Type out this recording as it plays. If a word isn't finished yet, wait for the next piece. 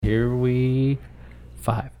here we...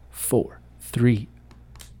 5, 4, 3...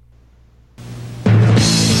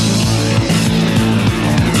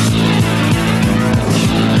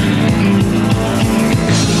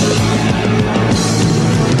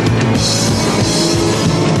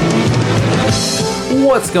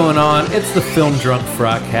 What's going on? It's the Film Drunk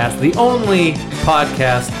Frogcast, the only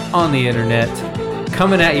podcast on the internet,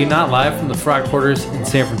 coming at you not live from the Frog Quarters in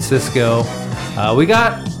San Francisco. We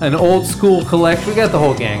got an old school collect. We got the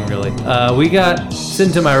whole gang, really. We got,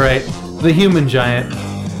 sitting to my right, the human giant,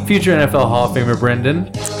 future NFL Hall of Famer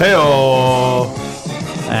Brendan. Hey-o!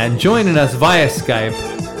 And joining us via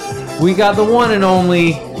Skype, we got the one and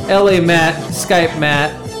only LA Matt, Skype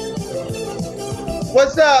Matt.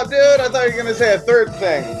 What's up, dude? I thought you were going to say a third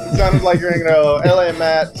thing. It sounded like you're going to go LA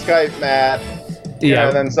Matt, Skype Matt,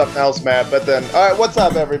 and then something else Matt. But then, all right, what's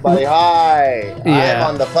up, everybody? Hi. I'm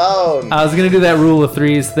on the phone. I was going to do that rule of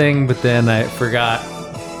threes thing, but then I forgot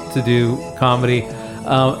to do comedy.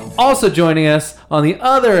 Also joining us on the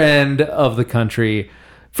other end of the country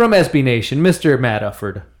from SB Nation, Mr. Matt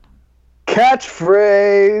Ufford.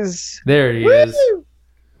 Catchphrase. There he is.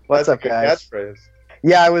 What's up, guys? Catchphrase.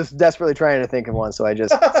 Yeah, I was desperately trying to think of one, so I just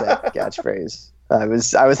said catchphrase. I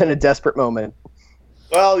was in a desperate moment.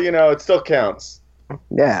 Well, you know, it still counts.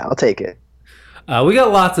 Yeah, I'll take it. We got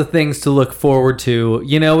lots of things to look forward to.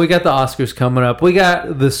 You know, we got the Oscars coming up. We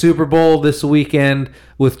got the Super Bowl this weekend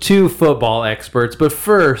with 2 football experts. But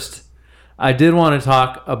first, I did want to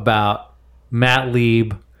talk about Matt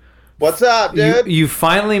Lieb. What's up, dude? You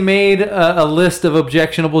finally made a list of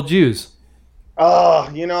objectionable Jews. Oh,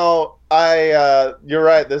 you know, you're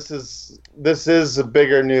right. This is a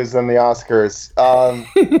bigger news than the Oscars,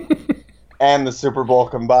 and the Super Bowl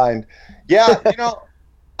combined. Yeah, you know,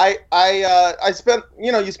 I spent,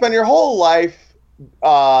 you know, you spend your whole life,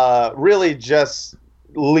 really just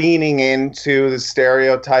leaning into the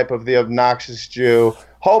stereotype of the obnoxious Jew,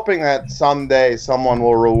 hoping that someday someone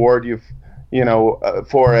will reward you, you know,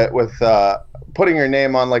 for it with, putting your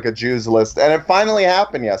name on like a Jews list. And it finally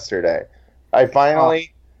happened yesterday.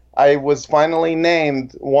 I was finally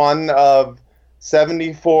named one of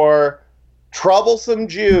 74 troublesome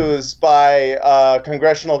Jews by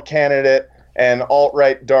congressional candidate and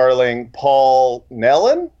alt-right darling Paul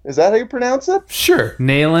Nehlen. Is that how you pronounce it? Sure,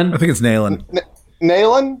 Nehlen. I think it's Nehlen.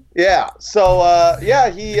 Nehlen? Yeah. So,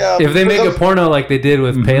 he... if they make a porno like they did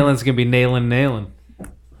with Palin, it's going to be Nehlen.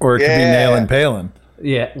 Or it could be Nehlen Palin.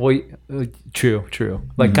 Yeah, well, true.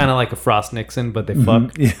 Like kind of like a Frost Nixon, but they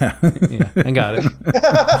fuck. Yeah. Yeah, I got it.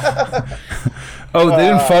 Oh, they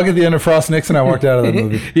didn't fuck at the end of Frost Nixon? I walked out of that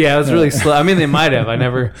movie. Yeah, it was really slow. I mean, they might have. I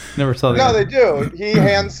never saw the No, they do. He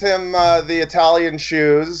hands him the Italian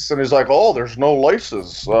shoes, and he's like, oh, there's no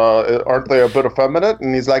laces. Aren't they a bit effeminate?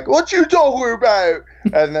 And he's like, what you talking about?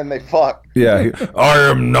 And then they fuck. Yeah. I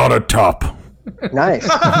am not a top. Nice.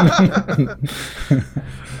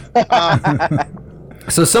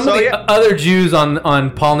 So some of the other Jews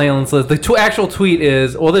on Paul Nehlen's list, the actual tweet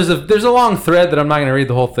is, well, there's a long thread that I'm not going to read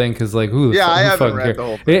the whole thing because like, I haven't read the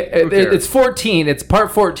whole thing. It's 14. It's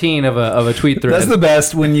part 14 of a tweet thread. That's the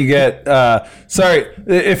best when you get. Sorry,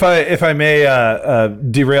 if I may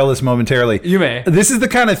derail this momentarily. You may. This is the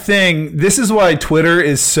kind of thing. This is why Twitter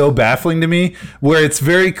is so baffling to me, where it's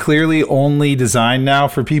very clearly only designed now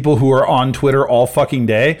for people who are on Twitter all fucking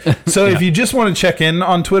day. So if you just want to check in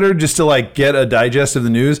on Twitter just to like get a digest of the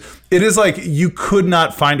news, it is like you could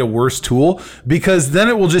not find a worse tool, because then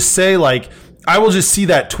it will just say like, I will just see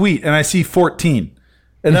that tweet and I see 14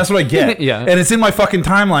 and that's what I get. Yeah. And it's in my fucking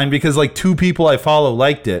timeline because like 2 people I follow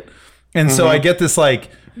liked it. And so I get this like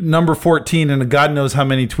number 14 and God knows how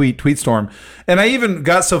many tweet storm. And I even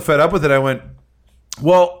got so fed up with it. I went,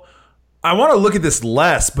 well, I want to look at this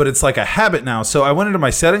less, but it's like a habit now. So I went into my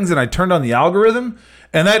settings and I turned on the algorithm.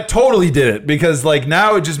 And that totally did it, because like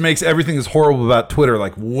now it just makes everything that's horrible about Twitter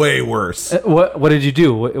like way worse. What did you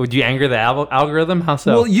do? Would you anger the algorithm? How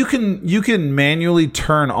so? Well, you can manually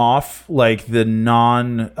turn off like the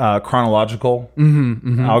non chronological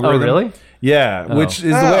algorithm. Oh, really? Yeah, which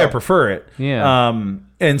is the way I prefer it. Yeah.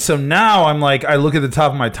 And so now I'm like, I look at the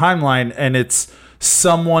top of my timeline and it's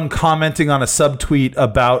someone commenting on a subtweet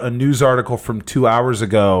about a news article from 2 hours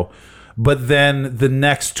ago, but then the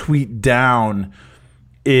next tweet down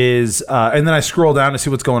is and then I scroll down to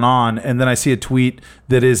see what's going on, and then I see a tweet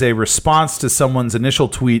that is a response to someone's initial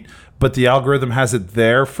tweet, but the algorithm has it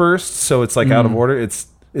there first, so it's like out of order. It's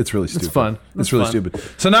It's really stupid. It's fun. It's really stupid.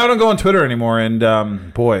 So now I don't go on Twitter anymore, and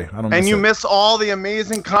boy, I don't. And miss you it. miss all the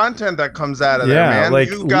amazing content that comes out of there, Yeah, man.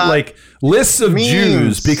 You got like lists of memes,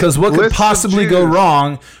 Jews, because what could lists of possibly go Jews.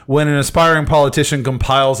 wrong when an aspiring politician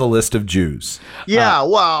compiles a list of Jews? yeah.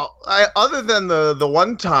 Well, other than the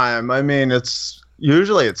one time, I mean, it's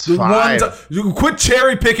fine. You quit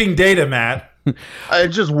cherry picking data, Matt.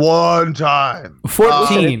 Just one time.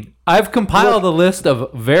 14. I've compiled a list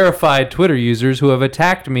of verified Twitter users who have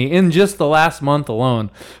attacked me in just the last month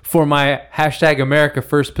alone for my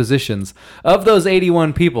 #AmericaFirst positions. Of those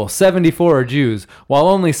 81 people, 74 are Jews, while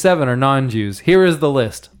only 7 are non-Jews. Here is the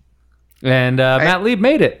list. And Matt Lieb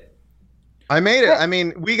made it. I made it. I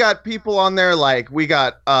mean, we got people on there like we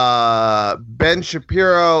got Ben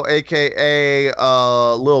Shapiro, aka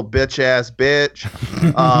little bitch ass bitch.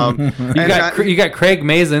 You got Craig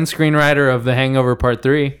Mazin, screenwriter of The Hangover Part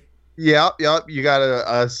 3. Yep. You got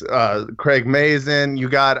Craig Mazin. You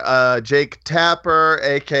got Jake Tapper,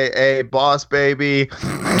 aka Boss Baby,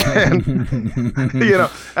 and and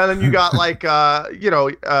then you got like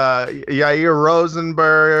Yair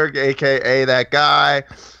Rosenberg, aka that guy.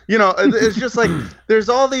 It's just like there's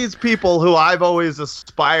all these people who I've always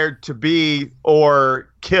aspired to be or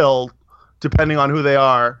kill, depending on who they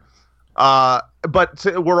are. But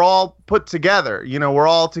we're all put together. We're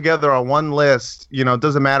all together on one list. It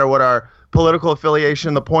doesn't matter what our political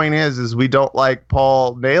affiliation. The point is we don't like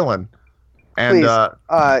Paul Nalen. And Please,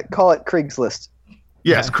 call it Craigslist.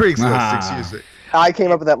 Yes, Craigslist. Excuse me. I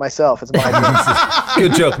came up with that myself. It's my idea.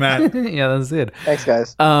 Good joke, Matt. Yeah, that's it. Thanks,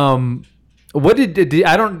 guys. What did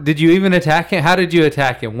you even attack him? How did you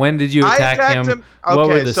attack him? When did you attack him? Okay, what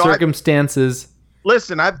were the so circumstances?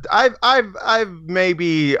 Listen, I've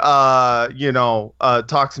maybe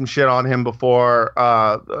talked some shit on him before,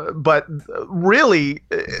 but really,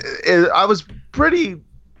 I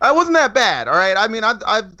wasn't that bad. All right, I mean,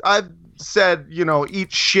 I've said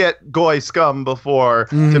eat shit goy scum before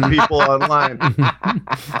to people online.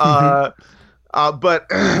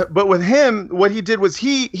 But with him, what he did was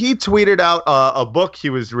he tweeted out a book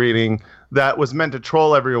he was reading that was meant to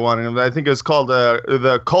troll everyone, and I think it was called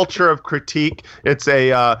The Culture of Critique. It's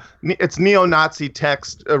it's neo-Nazi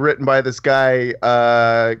text written by this guy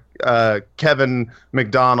Kevin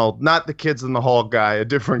McDonald, not the Kids in the Hall guy, a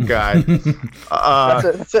different guy.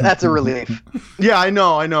 That's a relief. Yeah, I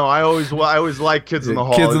know. I always like Kids in the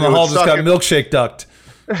Hall. Kids in the Hall just got milkshake ducked.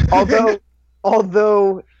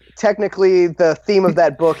 Although technically the theme of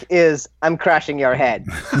that book is I'm crashing your head.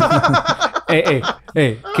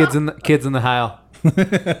 hey, kids in the aisle.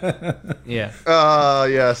 Yeah.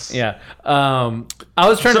 Yes. Yeah. I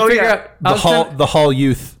was trying to figure out the Hall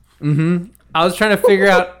youth. I was trying to figure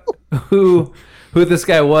out who this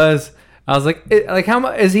guy was. I was like, how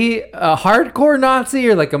much is he a hardcore Nazi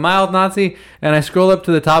or like a mild Nazi? And I scroll up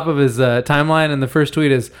to the top of his timeline, and the first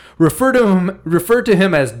tweet is refer to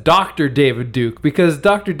him as Dr. David Duke, because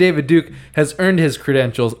Dr. David Duke has earned his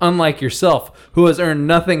credentials, unlike yourself, who has earned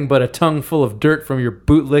nothing but a tongue full of dirt from your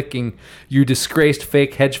bootlicking, you disgraced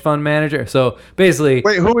fake hedge fund manager. So basically,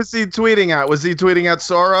 wait, who was he tweeting at? Was he tweeting at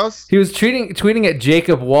Soros? He was tweeting at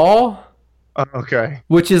Jacob Wall. Okay.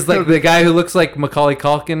 Which is like the guy who looks like Macaulay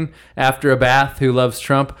Culkin after a bath, who loves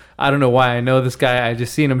Trump. I don't know why I know this guy. I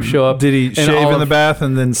just seen him show up. Did he shave in the bath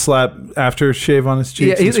and then slap aftershave on his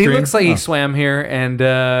cheeks? Yeah, he looks like he swam here, and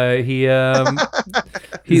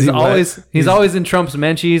he's always in Trump's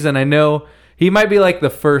menchies, and I know he might be like the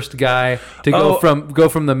first guy to go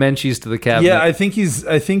from the menchies to the cabinet. Yeah, I think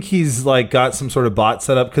he's like got some sort of bot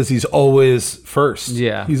set up because he's always first.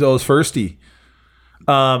 Yeah, he's always firsty.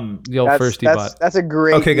 The old firsty bot. That's a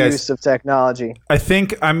great use of technology. I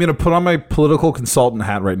think I'm going to put on my political consultant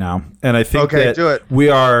hat right now, and I think that do it. we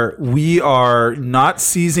are not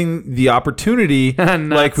seizing the opportunity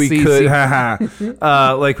like we could.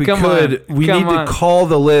 Like we could. We need to call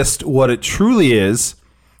the list what it truly is,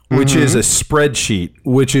 which is a spreadsheet,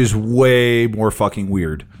 which is way more fucking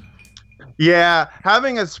weird. Yeah,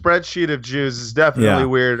 having a spreadsheet of Jews is definitely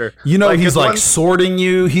weirder. He's like sorting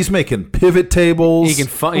you. He's making pivot tables. He can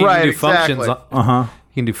do functions.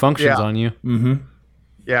 He can do functions on you. Mm-hmm.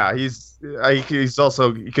 Yeah, he's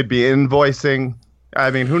also, he could be invoicing. I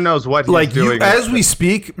mean, who knows what he's doing. As we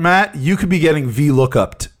speak, Matt, you could be getting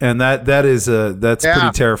VLOOKUP'd, and that's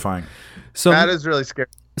pretty terrifying. So that is really scary.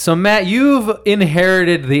 So Matt, you've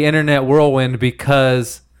inherited the internet whirlwind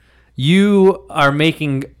because you are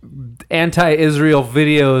making anti-Israel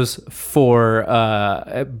videos for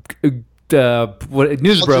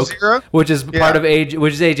Newsbroke, which is part of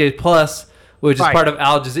which is AJ Plus, which is part of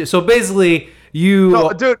Al Jazeera. So basically, you So,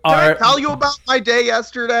 dude, can are. I tell you about my day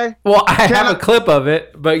yesterday? Well, I have I- a clip of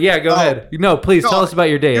it, but yeah, go ahead. No, please tell us about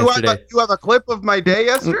your day You yesterday. have a clip of my day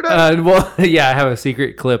yesterday? Well, yeah, I have a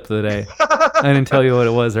secret clip today. I didn't tell you what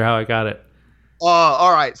it was or how I got it.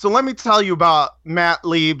 All right. So let me tell you about Matt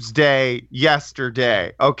Lieb's day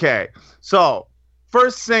yesterday. Okay. So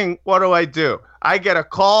first thing, what do? I get a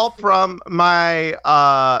call from my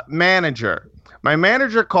manager. My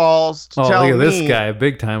manager calls to Oh, tell look at me. this guy,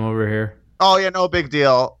 big time over here. Oh yeah, no big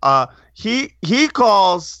deal. He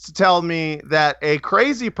calls to tell me that a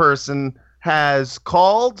crazy person has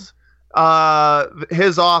called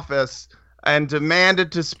his office and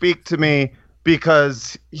demanded to speak to me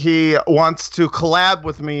because he wants to collab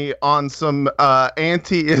with me on some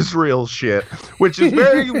anti-Israel shit, which is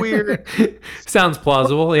very weird. Sounds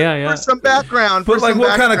plausible. Yeah. For some background. But for like, some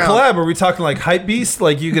what kind of background. collab are we talking? Like hype beast?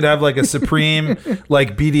 Like you could have like a Supreme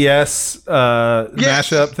like BDS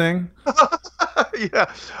mashup thing.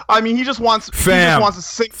 Yeah, I mean, he just wants. He Fam, just wants to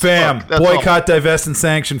sing. fam, That's all. boycott, divest, and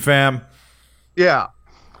sanction, fam. Yeah.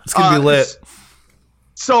 It's gonna be lit.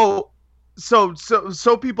 So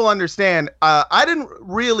people understand. I didn't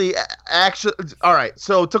really actually. All right.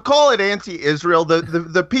 So to call it anti-Israel,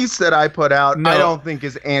 the piece that I put out, No. I don't think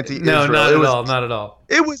is anti-Israel. No, not It at was- all. Not at all.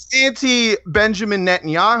 It was anti-Benjamin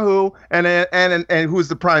Netanyahu and who's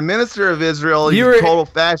the prime minister of Israel. He's You were- a total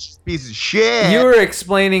fascist piece of shit. You were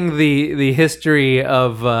explaining the history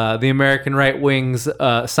of the American right wing's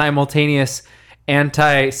simultaneous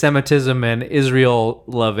anti-Semitism and Israel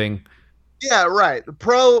loving. Yeah, right.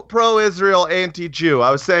 Pro-Israel, anti-Jew. I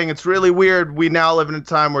was saying it's really weird. We now live in a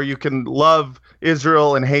time where you can love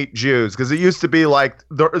Israel and hate Jews, because it used to be like,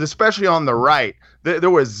 especially on the right, there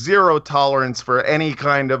was zero tolerance for any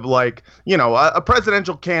kind of like, a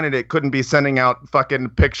presidential candidate couldn't be sending out fucking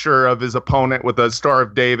picture of his opponent with a Star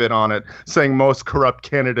of David on it saying most corrupt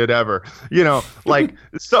candidate ever. Like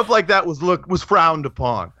stuff like that was frowned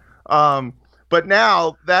upon. But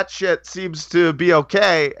now that shit seems to be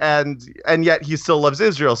okay, and yet he still loves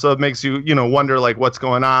Israel. So it makes you, wonder like what's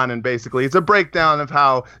going on. And basically, it's a breakdown of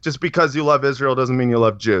how just because you love Israel doesn't mean you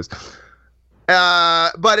love Jews.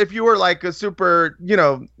 But if you were like a super,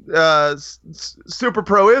 super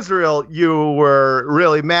pro-Israel, you were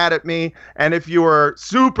really mad at me. And if you were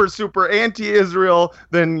super, super anti-Israel,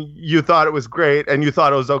 then you thought it was great, and you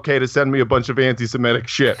thought it was okay to send me a bunch of anti-Semitic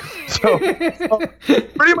shit. So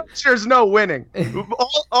pretty much there's no winning.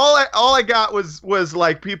 All I got was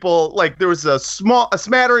like people, like there was a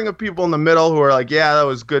smattering of people in the middle who are like, yeah, that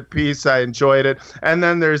was good piece, I enjoyed it. And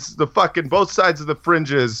then there's the fucking both sides of the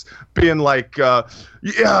fringes being like, yeah,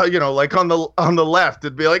 like on the left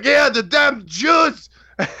it'd be like, yeah, the damn Jews,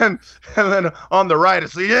 and then on the right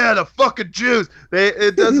it's like, yeah, the fucking Jews.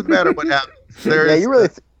 It doesn't matter what happens. Yeah, you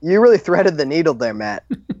really threaded the needle there, Matt.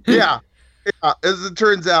 Yeah. As it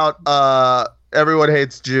turns out, everyone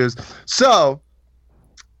hates Jews. So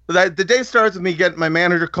the day starts with me getting my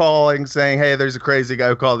manager calling saying, hey, there's a crazy guy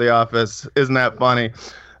who called the office. Isn't that funny?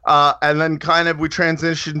 And then kind of we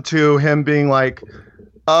transition to him being like,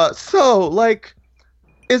 so like,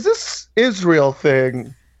 is this Israel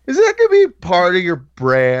thing, is that going to be part of your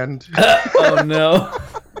brand? Oh no.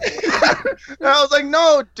 And I was like,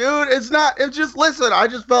 no, dude, it's not. It's just, listen, I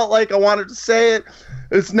just felt like I wanted to say it.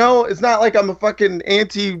 It's not like I'm a fucking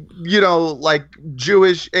anti, like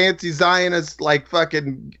Jewish anti-Zionist, like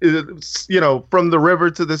fucking, from the river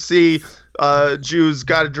to the sea, Jews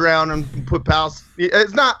got to drown and put Palestine.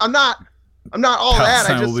 It's not, I'm not all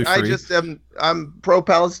Palestine will be that. I free. just am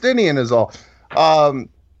pro-Palestinian is all.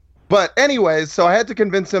 But anyways, so I had to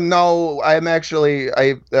convince him, no, I'm actually,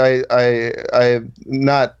 I'm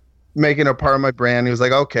not making it a part of my brand. He was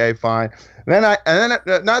like, okay, fine. And then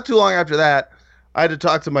not too long after that, I had to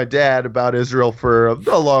talk to my dad about Israel for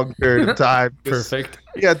a long period of time. Perfect.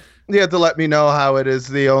 He had to let me know how it is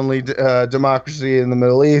the only democracy in the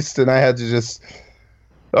Middle East, and I had to just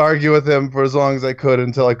argue with him for as long as I could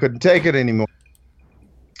until I couldn't take it anymore.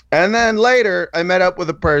 And then later, I met up with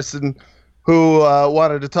a person who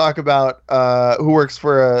wanted to talk about, who works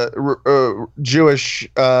for a Jewish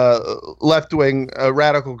left-wing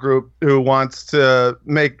radical group who wants to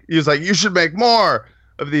he was like, you should make more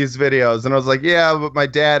of these videos. And I was like, yeah, but my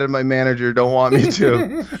dad and my manager don't want me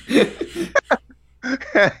to.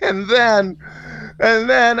 and then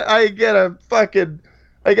I get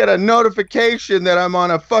a notification that I'm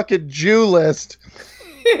on a fucking Jew list.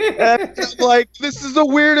 And I'm like, this is the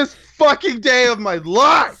weirdest fucking day of my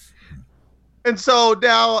life. And so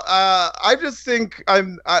now I just think I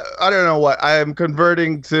don't know what, I am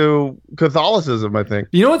converting to Catholicism, I think.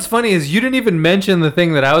 You know what's funny is you didn't even mention the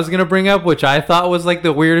thing that I was going to bring up, which I thought was like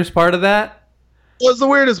the weirdest part of that. was the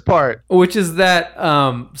weirdest part? which is that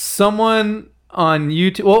someone on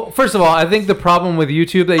YouTube. Well, first of all, I think the problem with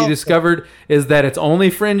YouTube that you discovered is that it's only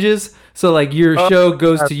fringes. So like your show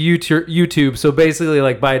goes to YouTube. So basically,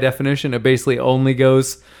 like by definition, it basically only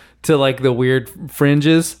goes to like the weird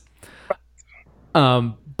fringes.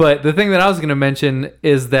 But the thing that I was going to mention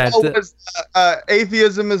is that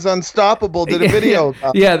Atheism is Unstoppable did a video.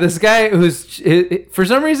 Yeah, this guy for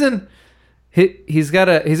some reason he's got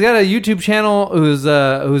a YouTube channel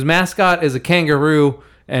whose mascot is a kangaroo,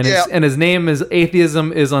 and his name is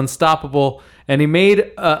Atheism is Unstoppable, and he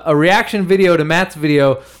made a reaction video to Matt's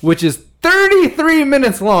video, which is 33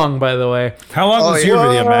 minutes long, by the way. How long was your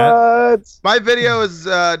video, Matt? My video is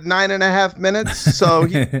 9.5 minutes, so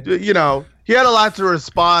he had a lot to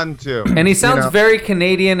respond to. And he sounds very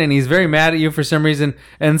Canadian, and he's very mad at you for some reason.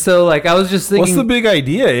 And so, like, I was just thinking... What's the big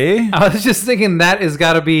idea, eh? I was just thinking that has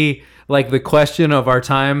got to be, like, the question of our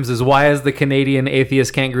times is why is the Canadian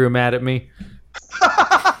atheist kangaroo mad at me?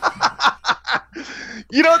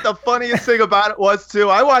 You know what the funniest thing about it was, too?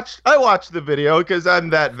 I watched the video because I'm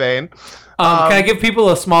that vain. Can I give people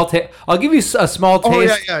a small taste? I'll give you a small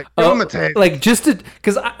taste. Oh, yeah. Give them a taste. Like, just to...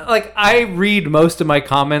 Because, I read most of my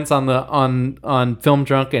comments on Film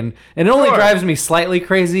Drunk, and it only drives me slightly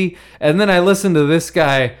crazy. And then I listen to this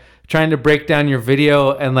guy trying to break down your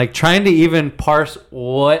video and, like, trying to even parse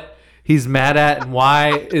what he's mad at and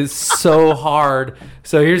why is so hard.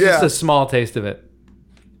 So here's just a small taste of it.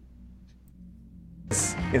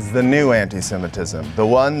 Is the new anti-Semitism, the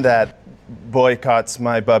one that boycotts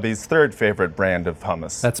my bubby's third favorite brand of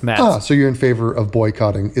hummus. That's Matt. So you're in favor of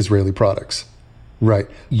boycotting Israeli products. Right.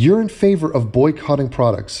 You're in favor of boycotting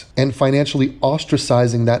products and financially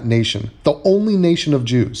ostracizing that nation, the only nation of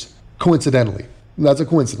Jews, coincidentally. That's a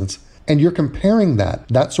coincidence. And you're comparing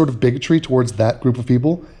that sort of bigotry towards that group of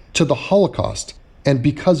people to the Holocaust. And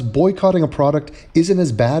because boycotting a product isn't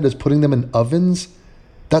as bad as putting them in ovens,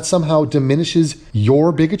 that somehow diminishes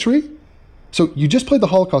your bigotry? So you just played the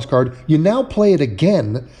Holocaust card. You now play it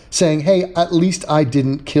again, saying, hey, at least I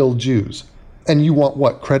didn't kill Jews. And you want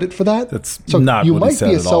what? Credit for that? That's so not you what he might said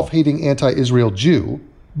be a at all. self-hating anti-Israel Jew,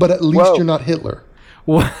 but at least you're not Hitler.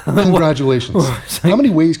 Congratulations. How many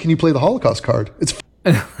ways can you play the Holocaust card? It's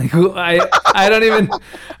I don't even...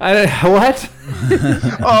 what?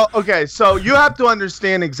 Oh, okay. So you have to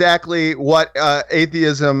understand exactly what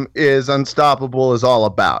Atheism is Unstoppable is all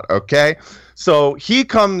about, okay? So he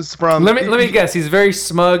comes from... Let me guess. He's very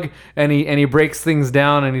smug, and he breaks things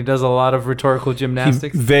down, and he does a lot of rhetorical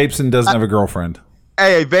gymnastics. He vapes and doesn't have a girlfriend.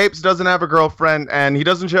 Hey, Vapes doesn't have a girlfriend, and he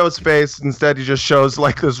doesn't show his face. Instead, he just shows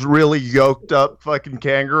like this really yoked up fucking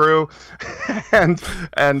kangaroo, and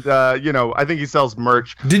I think he sells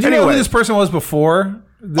merch. Did you know who this person was before?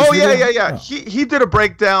 Yeah. He did a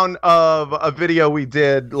breakdown of a video we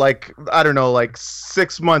did like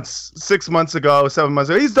 6 months ago, 7 months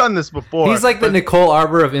ago. He's done this before. He's like the Nicole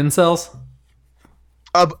Arbor of incels.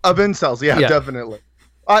 Of incels, yeah, definitely.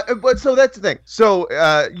 But so that's the thing. So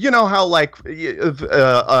you know how like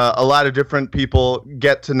a lot of different people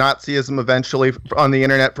get to Nazism eventually on the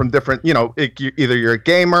internet from different, either you're a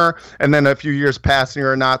gamer and then a few years pass and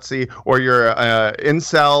you're a Nazi, or you're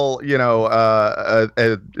incel,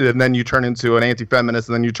 and then you turn into an anti-feminist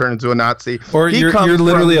and then you turn into a Nazi. Or you're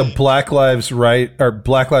literally a Black Lives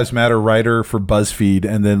Matter writer for BuzzFeed,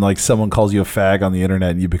 and then like someone calls you a fag on the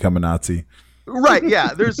internet and you become a Nazi. Right,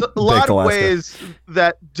 yeah. There's a lot of ways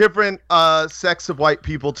that different sects of white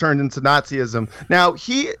people turned into Nazism. Now,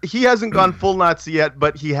 he hasn't gone full Nazi yet,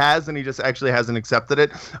 but he has, and he just actually hasn't accepted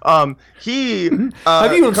it. Have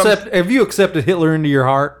you accepted Hitler into your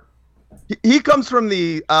heart? He comes from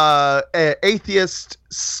the atheist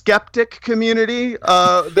skeptic community.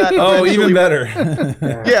 Even better.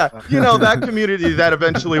 Yeah, that community that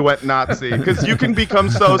eventually went Nazi, because you can become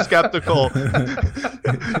so skeptical.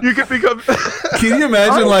 You can become. Can you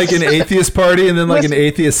imagine like an atheist party and then like an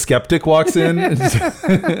atheist skeptic walks in?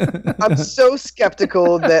 I'm so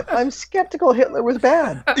skeptical that I'm skeptical Hitler was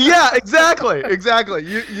bad. Yeah, exactly.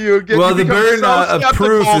 You get. Well, the burden so of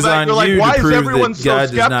proof is on you to why prove everyone that God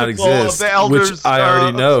so does not exist, the elders, which I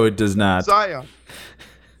already know it does not. Zion.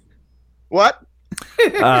 What?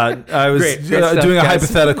 I was Great stuff, doing a guys.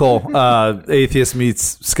 hypothetical atheist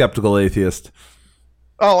meets skeptical atheist.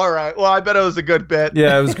 Oh, all right. Well, I bet it was a good bit.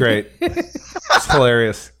 Yeah, it was great. It's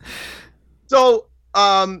hilarious. So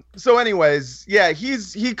anyways, yeah,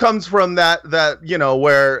 he comes from that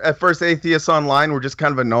where at first atheists online were just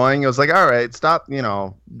kind of annoying. It was like, all right, stop,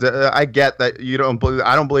 I get that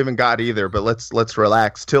I don't believe in God either, but let's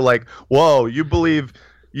relax. Till like, whoa, you believe.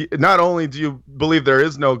 Not only do you believe there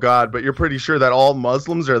is no God, but you're pretty sure that all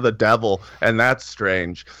Muslims are the devil, and that's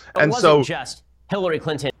strange. But and wasn't so just Hillary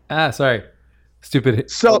Clinton. Sorry. Stupid. Oh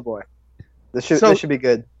So boy, this should be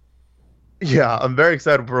good. yeah, I'm very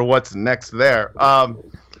excited for what's next there.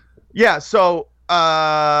 Yeah, so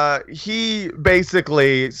he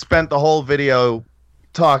basically spent the whole video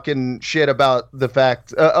talking shit about the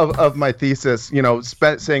fact of my thesis,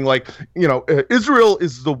 saying like, Israel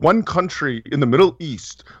is the one country in the Middle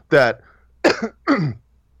East that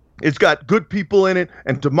it's got good people in it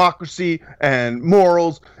and democracy and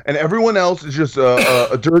morals, and everyone else is just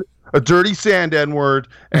a dirty sand N-word.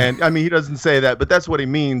 And I mean, he doesn't say that, but that's what he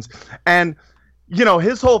means. And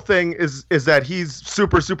his whole thing is that he's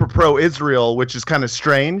super, super pro-Israel, which is kind of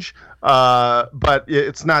strange. But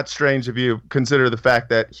it's not strange if you consider the fact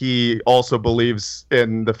that he also believes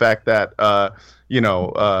in the fact that,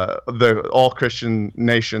 all Christian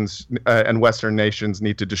nations and Western nations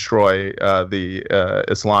need to destroy the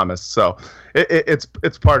Islamists. So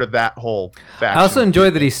it's part of that whole faction. I also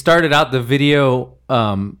enjoyed that he started out the video.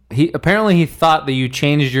 He thought that you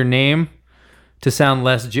changed your name to sound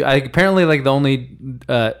less Jew. Apparently, like the only.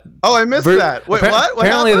 I missed that. Wait, what?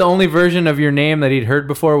 Apparently, the only version of your name that he'd heard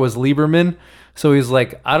before was Lieberman. So he's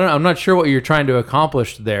like, I'm not sure what you're trying to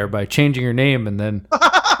accomplish there by changing your name, and then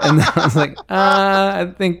I was like,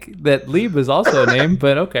 I think that Lieb is also a name,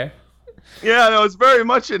 but okay. Yeah, no, it's very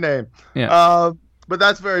much a name. Yeah. But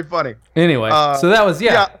that's very funny. Anyway, so that was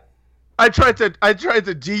I tried to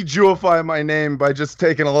de-Jewify my name by just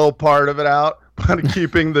taking a little part of it out, but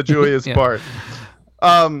keeping the Jewish part.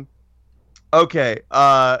 Okay.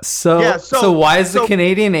 So why is the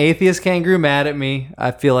Canadian atheist kangaroo mad at me?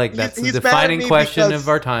 I feel like that's the defining question of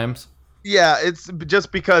our times. Yeah, it's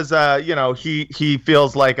just because he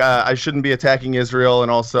feels like I shouldn't be attacking Israel,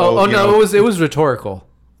 and also it was rhetorical.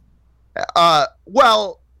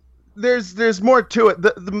 Well, there's more to it.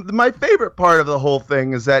 My favorite part of the whole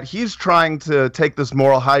thing is that he's trying to take this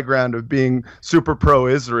moral high ground of being super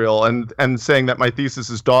pro-Israel and saying that my thesis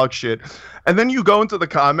is dog shit. And then you go into the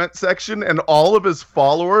comment section and all of his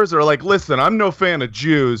followers are like, listen, I'm no fan of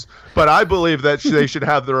Jews, but I believe that they should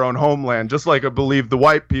have their own homeland, just like I believe the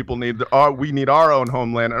white people we need our own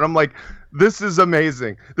homeland. And I'm like, this is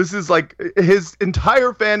amazing. This is like his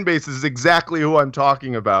entire fan base is exactly who I'm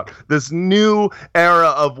talking about. This new era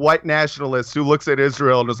of white nationalists who looks at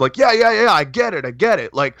Israel and is like, yeah, I get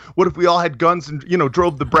it. Like, what if we all had guns and,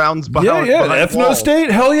 drove the Browns behind ethno state,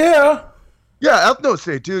 hell yeah. Yeah, ethno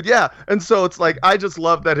state, dude, yeah. And so it's like, I just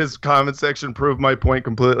love that his comment section proved my point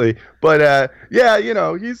completely. But,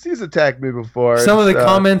 he's attacked me before. Some of the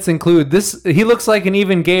comments include, this. He looks like an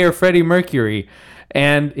even gayer Freddie Mercury.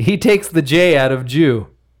 And he takes the J out of Jew.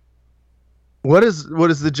 What is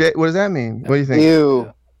the J? What does that mean? What do you think?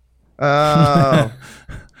 You. Oh,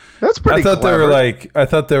 that's pretty. I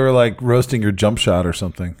thought they were like roasting your jump shot or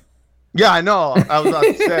something. Yeah, I know. I was about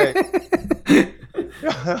to say.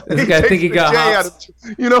 This guy think he got hops.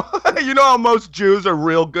 You know how most Jews are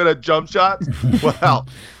real good at jump shots. Well,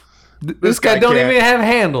 this guy don't even have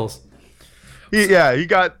handles. He's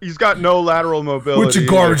got no lateral mobility. What's your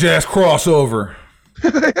garbage ass crossover?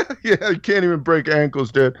 Yeah, you can't even break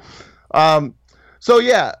ankles, dude. So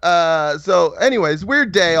anyways,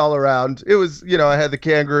 weird day all around. It was, I had the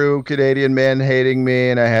kangaroo Canadian man hating me,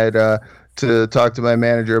 and I had to talk to my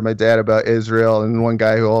manager, my dad, about Israel, and one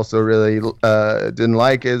guy who also really didn't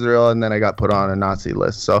like Israel, and then I got put on a Nazi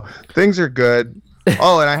list. So things are good.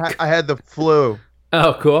 Oh, and I had the flu.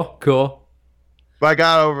 Oh, cool. But I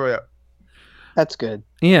got over it. That's good.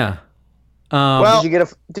 Yeah. Well,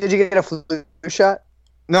 did you get a flu shot?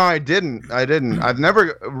 No, I didn't. I've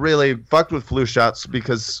never really fucked with flu shots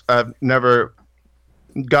because I've never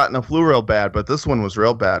gotten a flu real bad, but this one was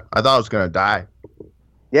real bad. I thought I was gonna die.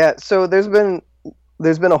 Yeah, so there's been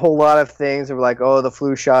a whole lot of things that were like, oh, the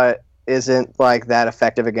flu shot isn't like that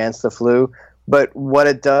effective against the flu. But what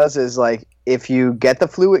it does is, like, if you get the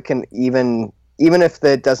flu, it can even if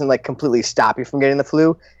it doesn't like completely stop you from getting the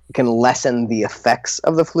flu, it can lessen the effects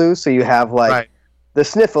of the flu. So you have the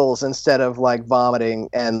sniffles instead of like vomiting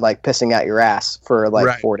and like pissing out your ass for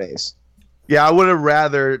 4 days. Yeah, I would have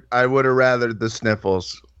rathered the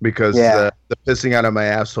sniffles because the pissing out of my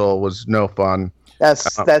asshole was no fun.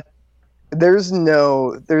 There's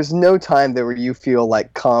no time there where you feel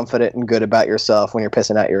like confident and good about yourself when you're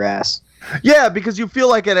pissing out your ass. Yeah, because you feel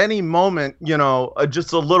like at any moment,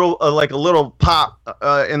 just a little pop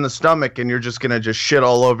in the stomach, and you're just gonna just shit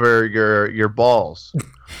all over your balls.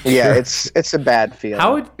 Yeah, it's a bad feeling.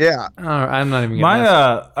 I'm not even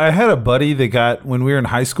gonna I had a buddy that got, when we were in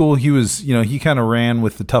high school, he was, he kind of ran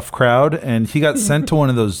with the tough crowd, and he got sent to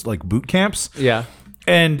one of those like boot camps. Yeah.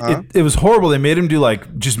 And it was horrible. They made him do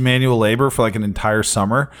like just manual labor for like an entire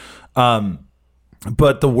summer.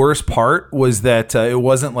 But the worst part was that it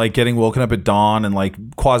wasn't like getting woken up at dawn and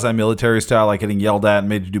like quasi-military style, like getting yelled at and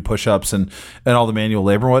made to do push-ups and all the manual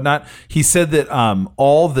labor and whatnot. He said that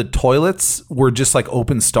all the toilets were just like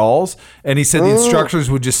open stalls, and he said the instructors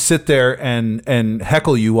would just sit there and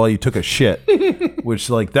heckle you while you took a shit, which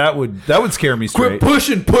like that would scare me straight. Quit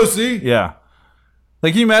pushing, pussy. Yeah.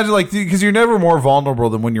 Like, can you imagine, like, because you're never more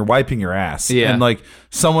vulnerable than when you're wiping your ass. Yeah. And like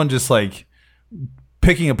someone just like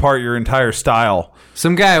picking apart your entire style.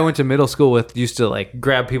 Some guy I went to middle school with used to like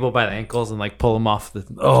grab people by the ankles and like pull them off the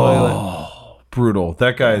toilet. Brutal.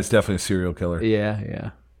 That guy is definitely a serial killer. Yeah.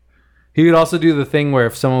 He would also do the thing where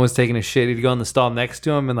if someone was taking a shit, he'd go in the stall next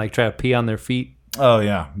to him and like try to pee on their feet. Oh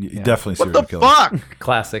yeah, definitely serial What the killer. fuck?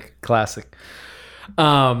 Classic.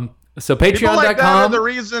 So People like that are patreon.com. the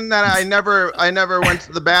reason that I never went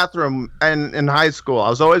to the bathroom in high school. I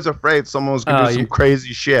was always afraid someone was gonna do some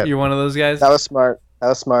crazy shit. You're one of those guys? That was smart.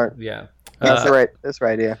 Yeah. That's the right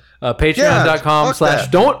idea. Patreon.com/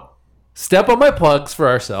 don't step on my plugs for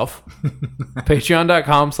ourselves.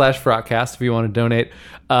 Patreon.com/Frotcast if you want to donate.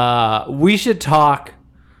 We should talk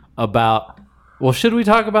about, should we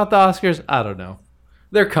talk about the Oscars? I don't know.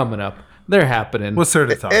 They're coming up. They're happening. What's there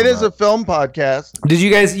to talk It about? is a film podcast. Did you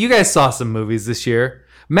guys saw some movies this year?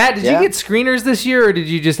 Matt, did you get screeners this year, or did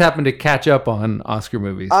you just happen to catch up on Oscar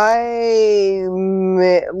movies?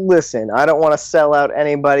 Listen, I don't want to sell out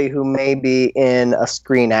anybody who may be in a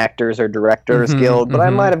Screen Actors or Directors Guild, but I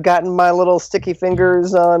might have gotten my little sticky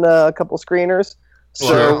fingers on a couple screeners.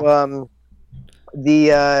 So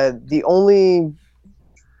the only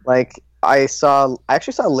I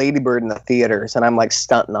actually saw Lady Bird in the theaters, and I'm like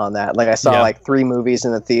stunting on that. Like I saw like 3 movies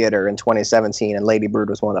in the theater in 2017, and Lady Bird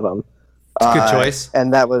was one of them. Good choice.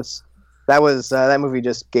 And that movie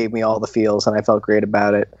just gave me all the feels, and I felt great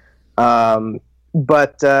about it.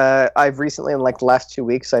 But I've recently, in like the last 2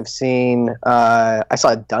 weeks, I've seen I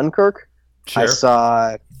saw Dunkirk. Sure. I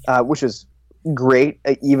saw which was great,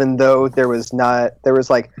 even though there was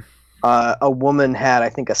like a woman had, I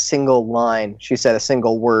think, a single line. She said a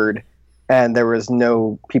single word, and there was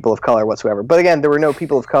no people of color whatsoever. But again, there were no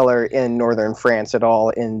people of color in northern France at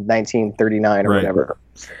all in 1939 or whatever.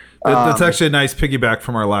 That's actually a nice piggyback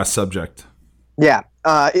from our last subject. Yeah.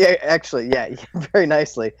 Actually, very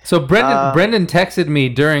nicely. So Brendan texted me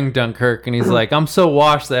during Dunkirk, and he's like, "I'm so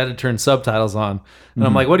washed that I had to turn subtitles on." And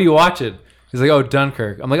I'm like, "What are you watching?" He's like, "Oh,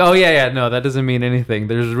 Dunkirk." I'm like, "Oh yeah, no, that doesn't mean anything.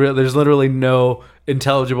 There's literally no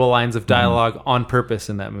intelligible lines of dialogue on purpose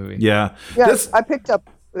in that movie." Yeah. Yeah, I picked up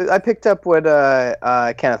what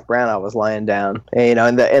Kenneth Branagh was laying down,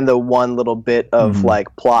 in the one little bit of like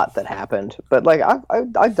plot that happened. But like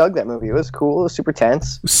I dug that movie. It was cool. It was super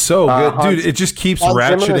tense. So good, dude. It just keeps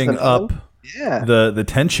ratcheting up the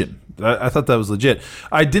tension. I thought that was legit.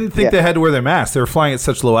 I didn't think they had to wear their masks. They were flying at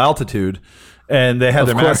such low altitude, and they had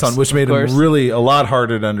their masks on, which made them really a lot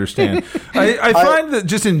harder to understand. I find that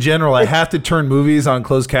just in general, I have to turn movies on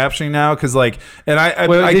closed captioning now because I did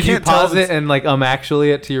can't you pause tell it and like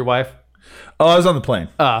actually it to your wife? Oh, I was on the plane.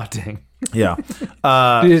 Oh, dang. Yeah.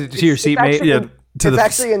 To your seatmate? Yeah. It's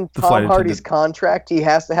actually in Tom Hardy's contract. He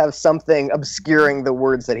has to have something obscuring the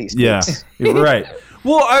words that he speaks. Yeah, right.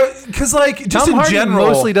 Well, because just Tom in Hardy general,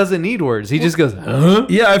 mostly doesn't need words. He just goes, huh?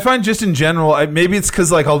 Yeah, I find just in general, maybe it's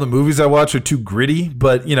because all the movies I watch are too gritty,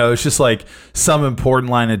 but it's just like some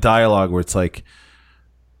important line of dialogue where it's like,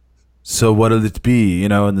 so what'll it be?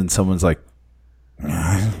 And then someone's like,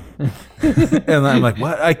 and I'm like,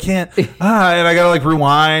 what? I can't. And I gotta like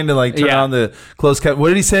rewind and turn on the closed cap. What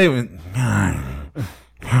did he say?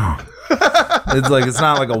 It's like it's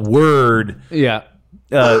not like a word. Yeah.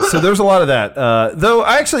 So there's a lot of that. Though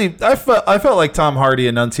I felt like Tom Hardy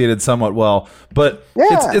enunciated somewhat well, but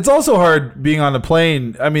it's also hard being on the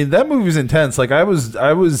plane. I mean, that movie was intense. Like I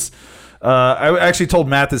actually told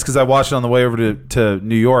Matt this because I watched it on the way over to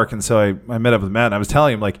New York, and so I met up with Matt, and I was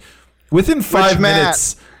telling him like within 5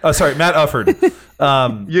 minutes. Sorry, Matt Ufford.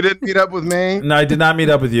 You didn't meet up with me? No, I did not meet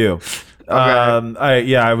up with you.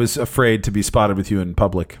 Okay. I was afraid to be spotted with you in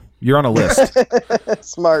public. You're on a list.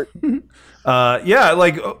 Smart.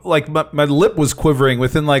 Like my lip was quivering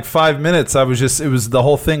within like 5 minutes. it was the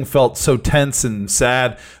whole thing felt so tense and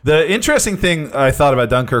sad. The interesting thing I thought about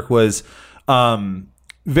Dunkirk was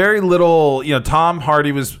very little, Tom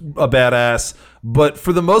Hardy was a badass, but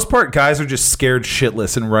for the most part, guys are just scared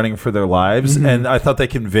shitless and running for their lives. Mm-hmm. And I thought they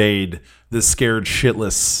conveyed the scared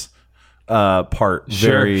shitless part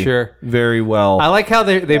very well. I like how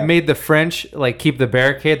they made the French keep the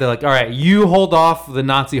barricade. They're like, all right, you hold off the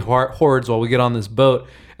Nazi hordes while we get on this boat.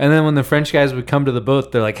 And then when the French guys would come to the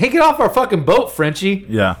boat, they're like, hey, get off our fucking boat, Frenchie.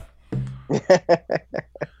 Yeah.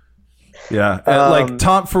 Yeah, like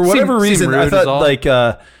Tom, for whatever reason, I thought like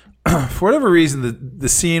for whatever reason, the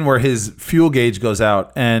scene where his fuel gauge goes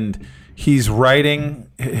out and he's writing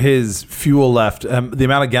his fuel left, the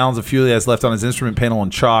amount of gallons of fuel he has left on his instrument panel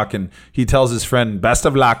in chalk, and he tells his friend, "Best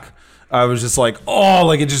of luck." I was just like, oh,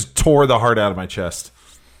 like it just tore the heart out of my chest.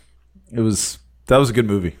 That was a good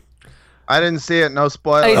movie. I didn't see it. No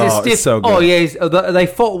spoilers. It's so good. Oh yeah, they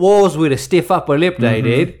fought wars with a stiff upper lip. They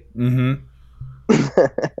did. Mm-hmm.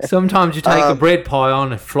 Sometimes you take a bread pie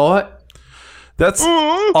on a flight. That's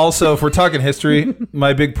also, if we're talking history,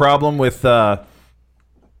 my big problem with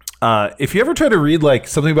if you ever try to read like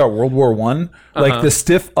something about World War I, like the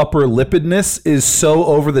stiff upper lipedness is so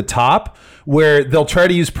over the top where they'll try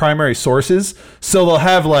to use primary sources. So they'll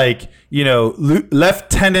have like, you know,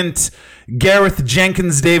 Lieutenant Gareth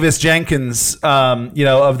Jenkins Davis Jenkins, you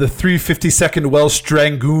know, of the 352nd Welsh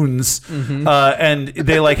Dragoons, and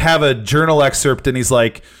they like have a journal excerpt, and he's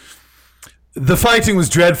like, "The fighting was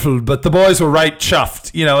dreadful, but the boys were right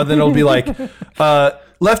chuffed," you know, and then it'll be like,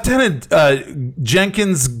 Lieutenant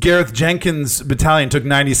Gareth Jenkins battalion took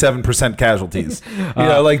 97% casualties. You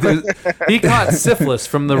know, like he caught syphilis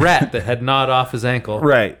from the rat that had gnawed off his ankle.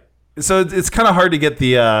 Right. So it's kind of hard to get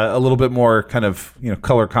the a little bit more kind of, you know,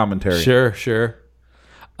 color commentary. Sure.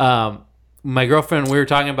 My girlfriend, we were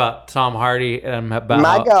talking about Tom Hardy and about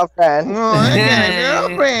My girlfriend.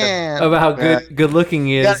 about how good looking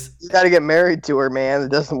he is. You got to get married to her, man. It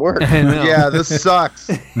doesn't work. Yeah, this sucks.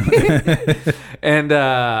 And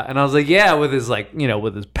I was like, yeah, with his like, you know,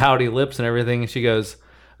 with his pouty lips and everything. And she goes,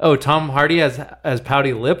 "Oh, Tom Hardy has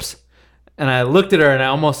pouty lips." And I looked at her and I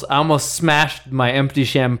almost smashed my empty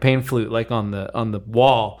champagne flute like on the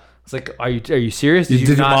wall. It's like, are you serious? Did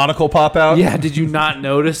your monocle pop out? Yeah. Did you not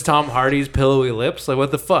notice Tom Hardy's pillowy lips? Like,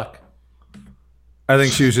 what the fuck? I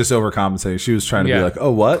think she was just overcompensating. She was trying to be like,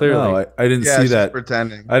 "Oh, what? Clearly. No, I didn't see that.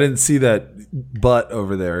 Pretending. I didn't see that butt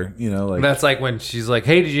over there." You know, like That's like when she's like,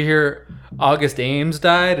 "Hey, did you hear August Ames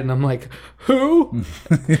died?" And I'm like, "Who?"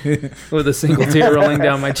 With a single tear rolling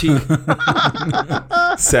down my cheek.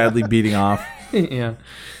 sadly beating off. Yeah.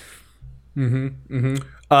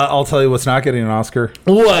 I'll tell you what's not getting an Oscar.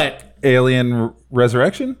 What? Alien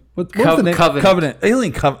Resurrection? What's the name? Covenant.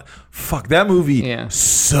 Alien Covenant. Fuck, that movie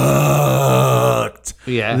sucked.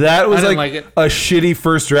 Yeah. That was I didn't like like it. a shitty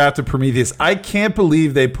first draft of Prometheus. I can't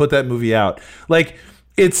believe they put that movie out. Like,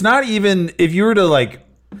 it's not even, if you were to like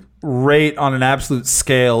rate on an absolute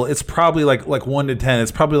scale, it's probably like 1 to 10.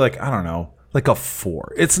 It's probably like, I don't know, like a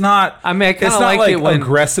 4. It's not. I mean, I kinda it's not liked it when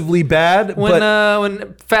aggressively bad.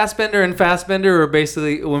 when Fassbender were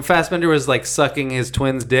basically, when Fassbender was like sucking his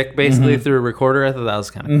twin's dick basically through a recorder, I thought that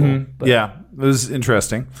was kind of cool. But yeah, it was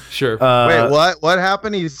interesting. sure. Wait, what? What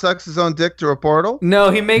happened? He sucks his own dick through a portal?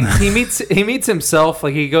 No, he meets himself.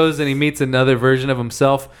 Like he goes and he meets another version of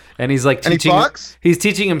himself, and he's like teaching. And he fucks? He's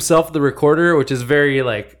teaching himself the recorder, which is very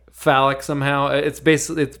like phallic somehow. It's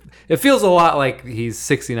basically it feels a lot like he's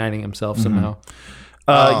 69ing himself somehow.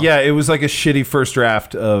 Yeah, it was like a shitty first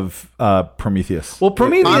draft of Prometheus. Well,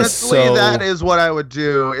 Prometheus. Honestly, that is what I would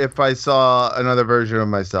do if I saw another version of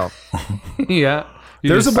myself. Yeah.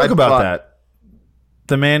 There's a book I'd about fuck. that.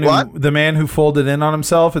 The man who folded in on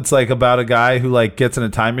himself. It's like about a guy who like gets in a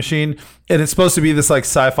time machine, and it's supposed to be this like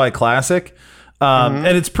sci-fi classic.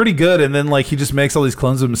 And it's pretty good. And then like he just makes all these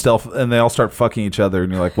clones of himself, and they all start fucking each other.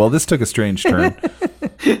 And you're like, well, this took a strange turn.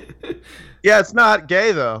 Yeah, it's not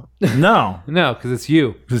gay though. No, because it's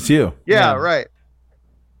you. it's you. Yeah, right.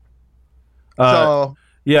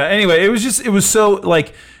 Yeah. Anyway, it was so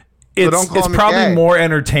like. don't call It's me probably gay. more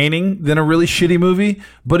entertaining than a really shitty movie.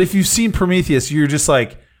 But if you've seen Prometheus, you're just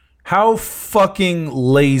like, how fucking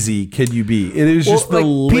lazy can you be? It is just the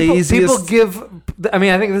laziest. People give. I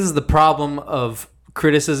mean, I think this is the problem of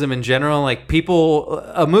criticism in general. Like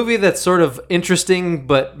a movie that's sort of interesting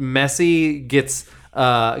but messy gets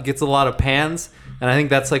a lot of pans, and I think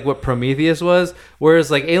that's like what Prometheus was. Whereas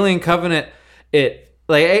like Alien Covenant,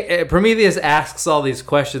 Prometheus asks all these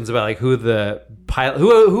questions about like who the pilot,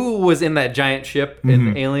 who was in that giant ship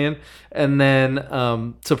in Alien, and then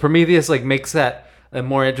so Prometheus like makes that a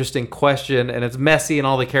more interesting question, and it's messy, and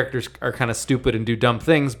all the characters are kind of stupid and do dumb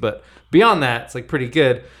things, but beyond that, it's like pretty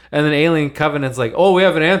good. And then Alien Covenant's like, oh, we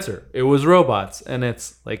have an answer. It was robots, and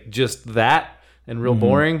it's like just that and real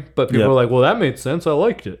boring. But people are like, well, that made sense. I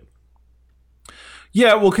liked it.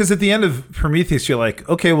 Yeah, well, because at the end of Prometheus, you're like,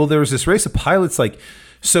 okay, well, there was this race of pilots, like,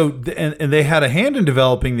 so, and they had a hand in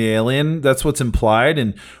developing the alien. That's what's implied.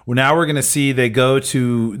 And now we're going to see they go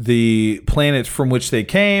to the planet from which they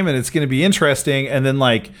came, and it's going to be interesting. And then,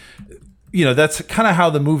 like, you know, that's kind of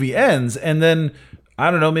how the movie ends. And then,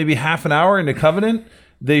 I don't know, maybe half an hour into Covenant,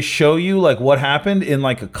 they show you like what happened in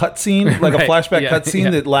like a cutscene, like Right, a flashback yeah, cutscene yeah.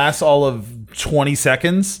 that lasts all of 20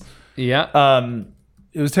 seconds. Yeah.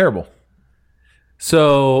 It was terrible.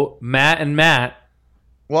 So Matt,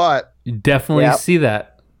 What? you definitely Yep. see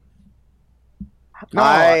that.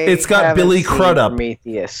 I it's got haven't Billy seen Crudup.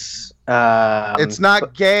 Prometheus. It's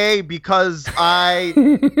not gay because I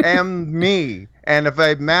am me. And if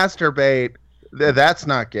I masturbate, that's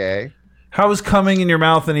not gay. How is coming in your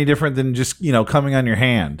mouth any different than just, coming on your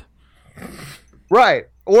hand? Right.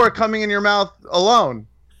 Or coming in your mouth alone.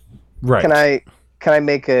 Right. Can I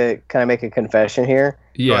make a confession here?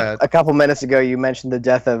 Go Yeah. ahead. A couple minutes ago, you mentioned the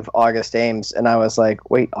death of August Ames, and I was like,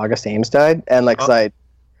 "Wait, August Ames died?" And like, 'cause like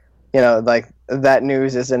that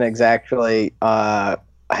news isn't exactly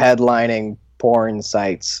headlining porn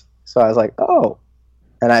sites, so I was like, "Oh,"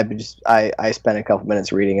 and I spent a couple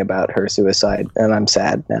minutes reading about her suicide, and I'm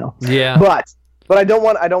sad now. Yeah. But I don't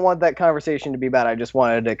want that conversation to be bad. I just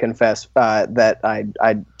wanted to confess that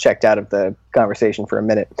I checked out of the conversation for a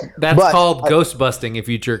minute. That's But called ghost busting if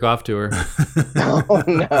you jerk off to her. Oh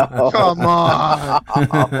no! Come on.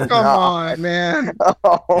 Come on, man.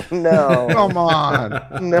 Oh no! Come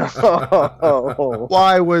on. No!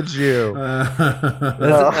 Why would you?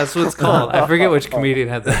 That's what it's called. I forget which comedian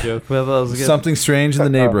had that joke, but that was good. Something strange in the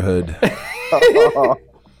neighborhood.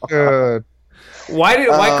 Good.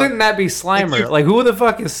 Why couldn't that be Slimer? Like, who the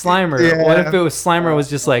fuck is Slimer? Yeah. What if it was Slimer was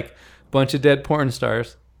just like a bunch of dead porn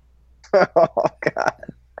stars? Oh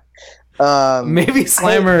god! Maybe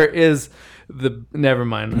Slimer is the. Never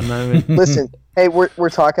mind. I'm not even. Listen, hey, we're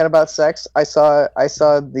talking about sex. I saw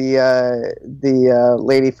the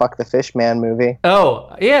Lady Fuck the Fish Man movie.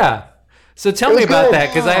 Oh yeah. So tell It me was about good. that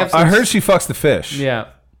because I have. Some, I heard she fucks the fish. Yeah.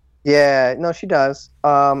 Yeah, no, she does.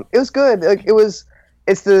 It was good. Like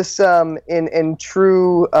it's this in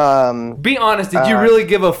true. Be honest. Did you really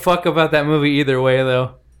give a fuck about that movie either way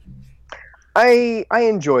though? I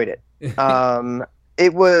enjoyed it.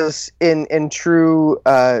 It was in true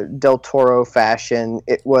Del Toro fashion.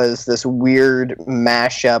 It was this weird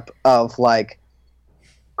mashup of like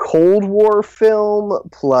Cold War film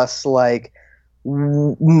plus like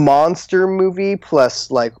monster movie plus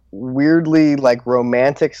like weirdly like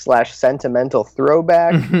romantic / sentimental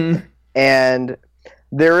throwback. And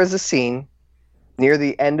there is a scene near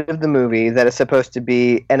the end of the movie that is supposed to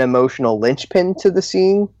be an emotional linchpin to the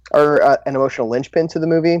scene, or an emotional linchpin to the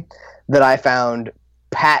movie, that I found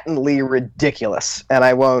patently ridiculous. And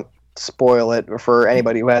I won't spoil it for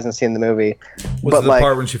anybody who hasn't seen the movie. Was it the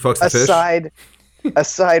part when she fucks the fish?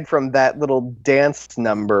 Aside from that little dance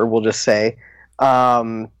number, we'll just say,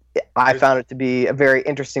 I found it to be a very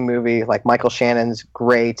interesting movie. Like, Michael Shannon's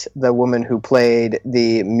great. The woman who played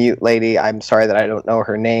the mute lady, I'm sorry that I don't know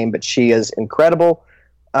her name, but she is incredible.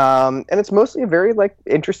 And it's mostly a very like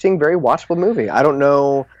interesting, very watchable movie. I don't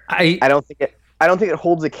know. I don't think it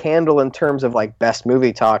holds a candle in terms of like best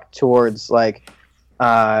movie talk towards like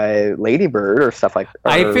Lady Bird or stuff like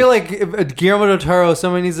that. I feel like Guillermo del Toro,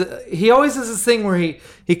 he always does this thing where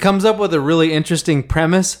he comes up with a really interesting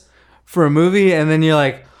premise for a movie, and then you're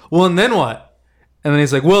like, well, and then what? And then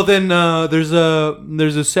he's like, well, then there's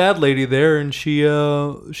a sad lady there, and she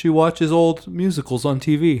watches old musicals on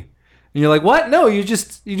TV. And you're like, what? No, you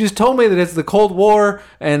just told me that it's the Cold War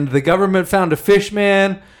and the government found a fish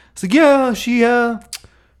man. It's like, yeah, she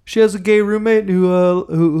has a gay roommate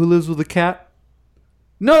who lives with a cat.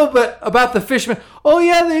 No, but about the fishman. Oh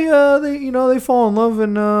yeah, they fall in love,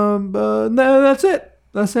 and that's it.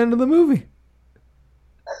 That's the end of the movie.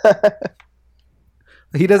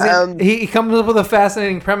 He doesn't. He comes up with a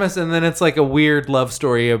fascinating premise, and then it's like a weird love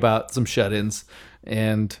story about some shut-ins,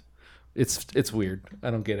 and it's weird.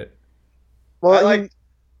 I don't get it. Well,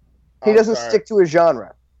 he doesn't stick to a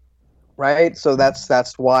genre, right? So that's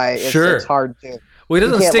why it's hard to. Well, he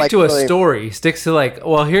doesn't can't, stick like, to a really- story. He sticks to like,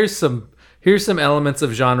 well, here's some elements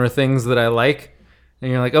of genre things that I like,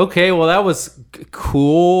 and you're like, okay, well, that was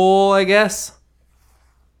cool, I guess.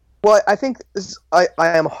 Well, I think I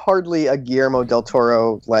am hardly a Guillermo del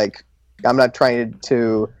Toro. Like, I'm not trying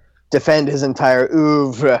to defend his entire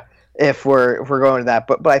oeuvre if we're going to that,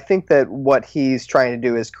 but I think that what he's trying to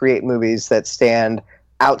do is create movies that stand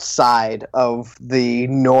outside of the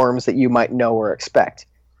norms that you might know or expect.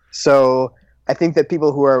 So I think that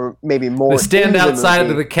people who are maybe more They stand into the outside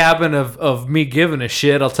movie- of the cabin of me giving a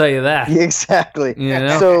shit. I'll tell you that. Exactly. You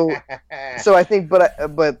know? So I think,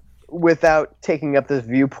 but without taking up this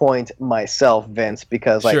viewpoint myself, Vince,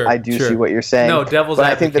 because like Sure, I do sure. see what you're saying. No, devil's but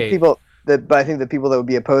I think advocate. I think the people that would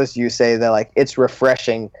be opposed to you say that like it's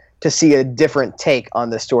refreshing to see a different take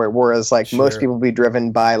on the story, whereas like most Sure. people be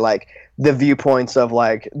driven by like the viewpoints of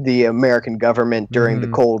like the American government during the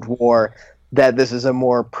Cold War. that this is a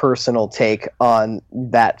more personal take on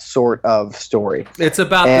that sort of story. It's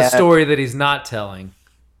about the story that he's not telling.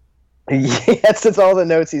 Yes, it's all the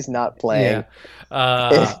notes he's not playing.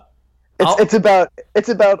 Yeah. It's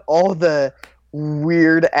about all the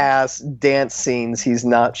weird ass dance scenes he's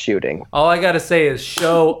not shooting. All I gotta say is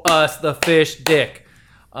show us the fish dick.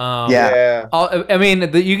 Yeah. I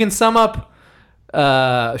mean, you can sum up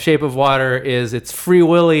Shape of Water is it's Free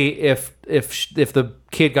Willy if the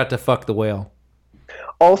kid got to fuck the whale.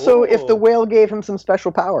 Also, Ooh. if the whale gave him some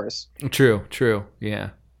special powers. True. Yeah.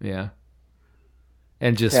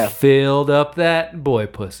 And just filled up that boy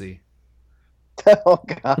pussy Oh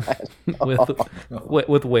God.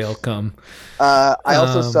 with whale cum. I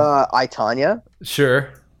also saw I, Tonya. Sure.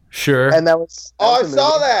 And that was I a movie.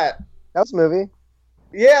 saw that. That was a movie.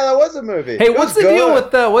 Yeah, that was a movie. Hey, It what's was the deal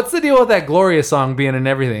good. with that Gloria song being in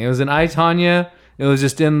everything? It was in I, Tonya. It was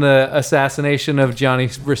just in the assassination of Gianni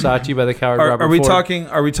Versace by the coward Robert Are we Ford.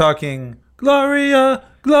 talking Gloria,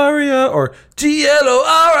 or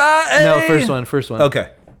GLORIA? No, first one. Okay.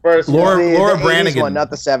 First one. Laura The 80s Branigan. one, not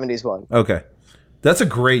the 70s one. Okay. That's a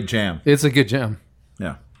great jam. It's a good jam.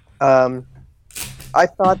 Yeah. I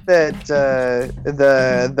thought that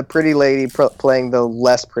the pretty lady playing the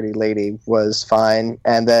less pretty lady was fine,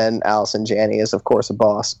 and then Allison Janney is of course a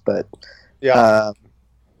boss. But Yeah.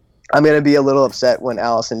 I'm gonna be a little upset when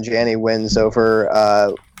Allison Janney wins over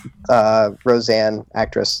Roseanne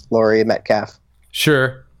actress Laurie Metcalf.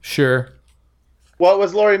 Sure. What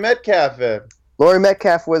was Laurie Metcalf in? Laurie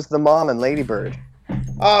Metcalf was the mom in Lady Bird.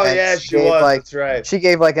 Oh, And yeah, she gave, was. like- That's right. She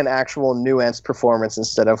gave like an actual nuanced performance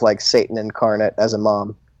instead of like Satan incarnate as a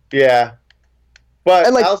mom. Yeah. But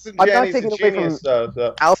And, like, Allison I'm not Janney's taking a away genius, though.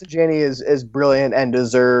 So. Allison Janney is brilliant and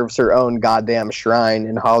deserves her own goddamn shrine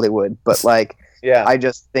in Hollywood. But like, Yeah. I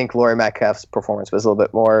just think Laurie Metcalf's performance was a little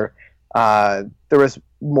bit more. There was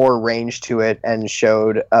more range to it and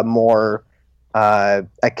showed a more a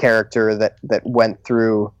character that went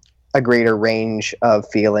through a greater range of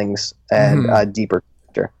feelings and a deeper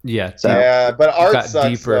character. Yeah. So Yeah, but art got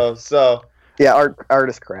sucks, deeper. though. So, yeah, art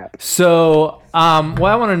is crap. So, what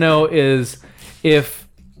I want to know is if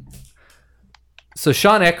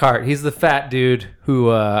Sean Eckhart, he's the fat dude who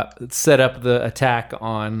set up the attack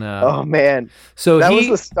on. Oh man, so that he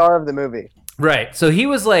was the star of the movie. right. So he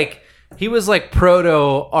was like proto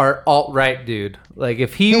alt right dude. Like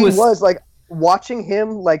if he He was like watching him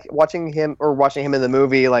in the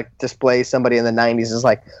movie like display somebody in the 90s is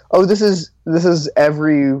like, oh, this is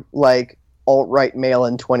every like alt-right male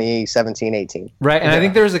in 2017-18. right. And I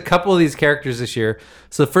think there's a couple of these characters this year.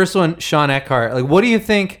 So the first one, Sean Eckhart. Like, what do you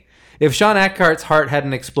think if Sean Eckhart's heart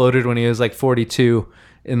hadn't exploded when he was like 42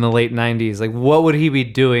 in the late 90s? Like, what would he be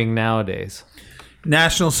doing nowadays?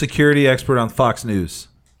 National security expert on Fox News.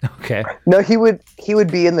 Okay. No, he would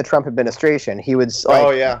be in the Trump administration. He would like, Oh,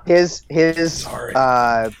 yeah. his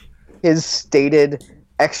stated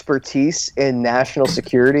expertise in national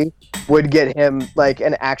security would get him like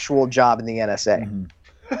an actual job in the NSA.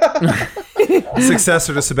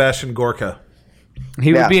 Successor to Sebastian Gorka.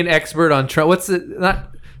 He would Yeah. be an expert on Trump.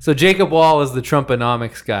 So Jacob Wall is the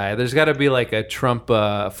Trumponomics guy. There's got to be like a Trump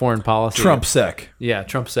foreign policy. Trump sec. Yeah,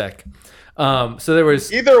 Trump sec. So there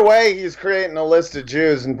was either way, he's creating a list of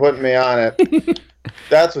Jews and putting me on it.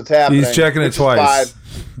 That's what's happening. He's checking it which is twice. fine.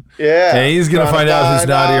 Yeah. Yeah, he's gonna find out who's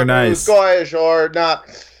naughty or nice. Who's goyish or not.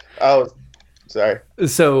 Oh, sorry.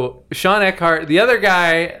 so Sean Eckhart. The other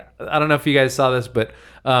guy, I don't know if you guys saw this, but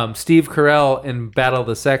Steve Carell in Battle of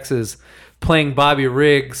the Sexes playing Bobby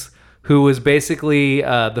Riggs, who was basically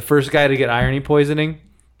the first guy to get irony poisoning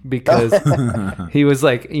because he was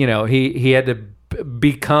like, he had to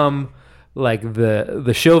become like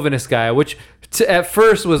the chauvinist guy, which at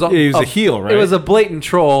first was he was a heel, right? It was a blatant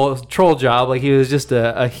troll job. Like he was just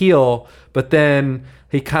a heel, but then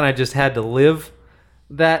he kind of just had to live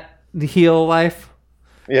that heel life.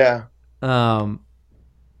 Yeah.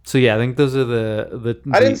 So yeah, I think those are the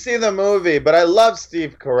I didn't see the movie, but I love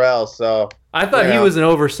Steve Carell, so I thought he Yeah. was an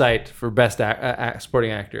oversight for best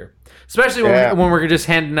supporting actor, especially when, Yeah. when we're just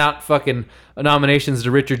handing out fucking nominations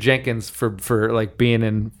to Richard Jenkins for like being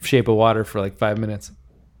in Shape of Water for like 5 minutes.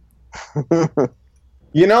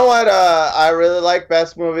 You know what I really like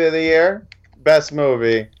best movie of the year? Best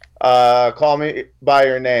movie. Call Me by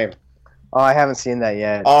Your Name. Oh, I haven't seen that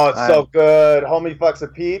yet. Oh, it's so good. Homie fucks a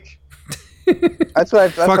peach. That's what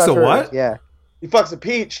I've Fucks a heard. what? Yeah. He fucks a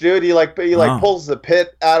peach, dude. He Oh. pulls the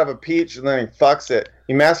pit out of a peach and then he fucks it.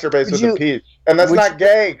 He masturbates with you- a peach. And that's would not you-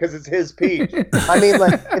 gay because it's his peach. I mean,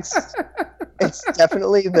 like it's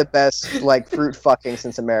definitely the best like fruit fucking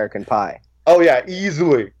since American Pie. Oh yeah,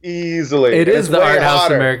 easily. It And is it's the way art house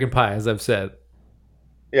hotter. American Pie, as I've said.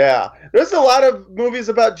 Yeah. There's a lot of movies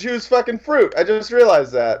about Jews fucking fruit. I just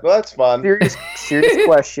realized that. Well, that's fun. Serious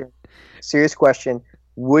question. Serious question.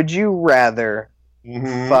 Would you rather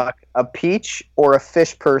fuck a peach or a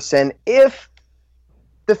fish person if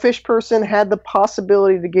the fish person had the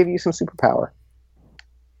possibility to give you some superpower?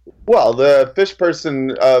 Well, the fish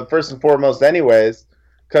person, first and foremost, anyways,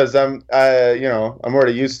 because I'm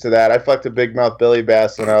already used to that. I fucked a big mouth Billy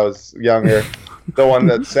Bass when I was younger. The one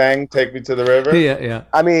that sang "Take Me to the River." Yeah.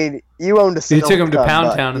 I mean, you owned a. You took him to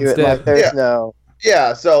Pound Town instead. Like, there's no.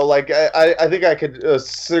 Yeah, so like I think I could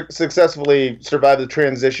successfully survive the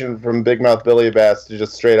transition from big mouth Billy Bass to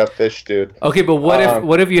just straight up fish dude. Okay, but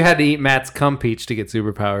what if you had to eat Matt's cum peach to get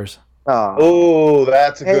superpowers? Oh,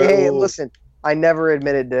 that's a good. Hey, listen. I never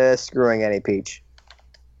admitted to screwing any peach.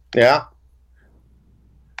 Yeah.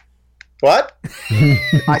 What?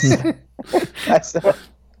 I said.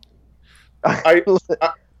 Are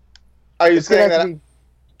you saying that?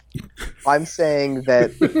 I'm saying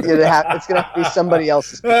that it's going to have to be somebody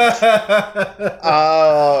else's. Oh,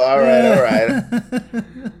 all right.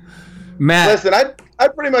 Matt, listen, I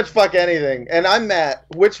pretty much fuck anything, and I'm Matt.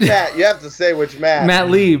 Which Matt? You have to say which Matt.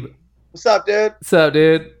 Matt Lieb. What's up, dude? What's up,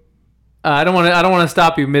 dude? I don't want to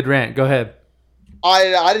stop you mid rant. Go ahead.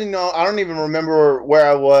 I didn't know. I don't even remember where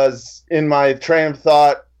I was in my train of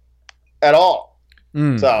thought at all.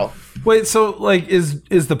 So wait, so like,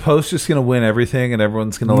 is the Post just gonna win everything, and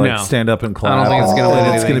everyone's gonna stand up and clap? I don't think it's gonna win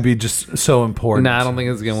anything. It's gonna be just so important. No, I don't think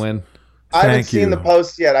it's gonna win. I haven't seen the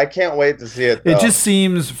Post yet. I can't wait to see it, though. It just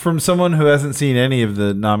seems, from someone who hasn't seen any of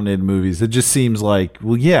the nominated movies, it just seems like,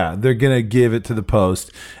 well, yeah, they're gonna give it to the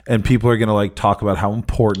Post, and people are gonna like talk about how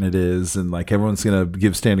important it is, and like everyone's gonna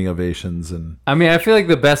give standing ovations. And I mean, I feel like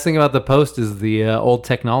the best thing about the Post is the old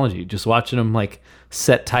technology. Just watching them like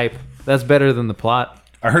set type. That's better than the plot.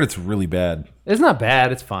 I heard it's really bad. It's not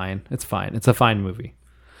bad. It's fine. It's fine. It's a fine movie.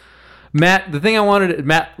 Matt, the thing I wanted,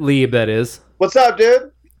 Matt Lieb, that is. What's up,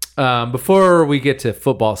 dude? Before we get to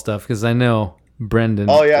football stuff, because I know Brendan.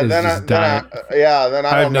 Oh yeah, is then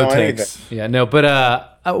I don't know anything. Yeah, no,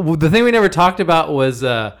 but the thing we never talked about was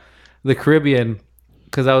the Caribbean,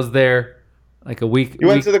 because I was there like a week. You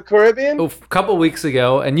went to the Caribbean? A couple weeks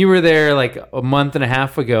ago, and you were there like a month and a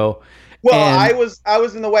half ago. Well, I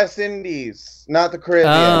was in the West Indies, not the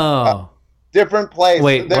Caribbean. Oh. Different place.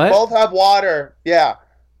 Wait, they what? both have water. Yeah.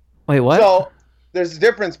 Wait, what? So there's a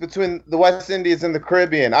difference between the West Indies and the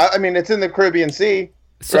Caribbean. I mean, it's in the Caribbean Sea,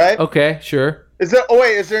 right? Okay, sure. Is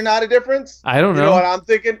there not a difference? I don't know. You know what I'm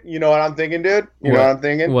thinking? You know what I'm thinking, dude? You know what I'm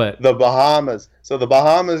thinking? What? The Bahamas. So the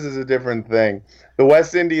Bahamas is a different thing. The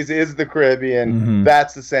West Indies is the Caribbean. Mm-hmm.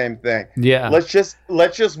 That's the same thing. Yeah. Let's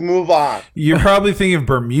just move on. You're probably thinking of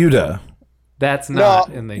Bermuda. That's not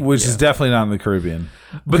in the... Which is definitely not in the Caribbean.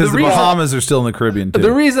 But Because the Bahamas are still in the Caribbean, too.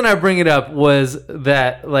 The reason I bring it up was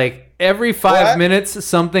that, like, every 5 minutes,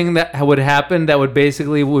 something that would happen that would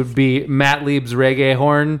be Matt Lieb's reggae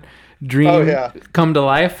horn dream come to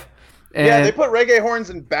life. And, they put reggae horns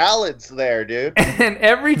and ballads there, dude. And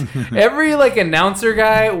every like announcer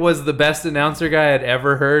guy was the best announcer guy I'd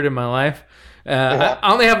ever heard in my life. I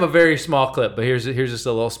only have a very small clip, but here's just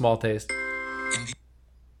a little small taste.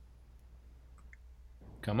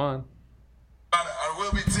 Come on. I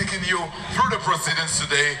will be taking you through the proceedings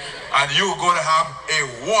today, and you're going to have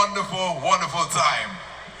a wonderful, wonderful time.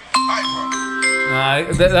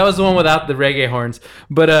 That was the one without the reggae horns.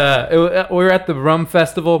 But we were at the Rum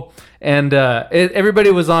Festival, and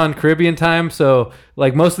everybody was on Caribbean time, so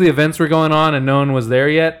like most of the events were going on, and no one was there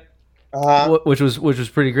yet, which was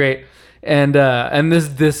pretty great. And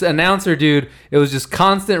this announcer dude, it was just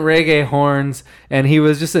constant reggae horns, and he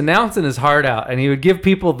was just announcing his heart out, and he would give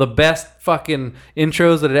people the best fucking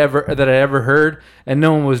intros that I ever heard, and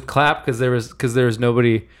no one would clap because there was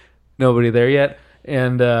nobody there yet.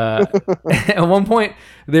 And at one point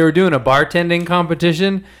they were doing a bartending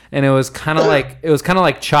competition, and it was kind of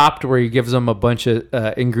like Chopped, where he gives them a bunch of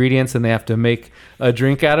ingredients and they have to make a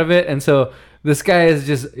drink out of it. And so this guy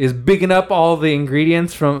is bigging up all the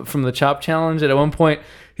ingredients from the Chop challenge. And at one point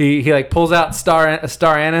he like pulls out star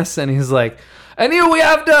anise, and he's like, and here we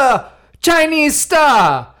have the Chinese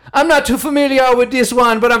star. I'm not too familiar with this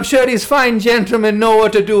one, but I'm sure these fine gentlemen know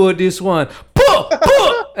what to do with this one.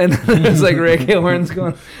 And there's like reggae horns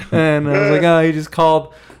going, and I was like, oh, he just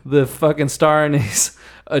called the fucking star anise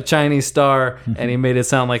a Chinese star, and he made it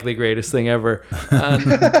sound like the greatest thing ever.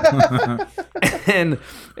 And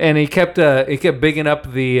he kept bigging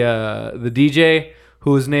up the DJ,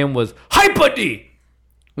 whose name was Hyper D.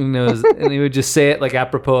 And he would just say it like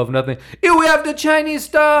apropos of nothing. Here we have the Chinese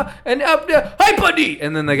star, and up there Hyper D.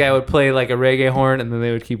 And then the guy would play like a reggae horn, and then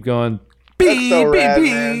they would keep going. That's so rad,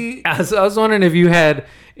 man. I was wondering if you had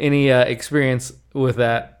any experience with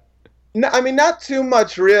that? No, I mean, not too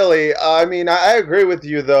much, really. I mean, I agree with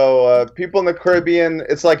you, though. People in the Caribbean,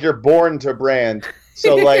 it's like you're born to brand.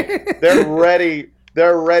 So, like, they're ready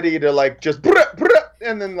to, like, just,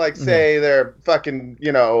 and then, like, say their fucking,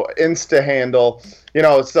 Insta handle,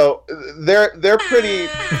 so they're pretty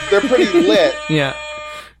lit. Yeah.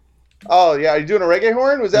 Oh, yeah. Are you doing a reggae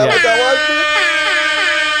horn? Was that what that was?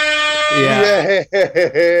 Yeah.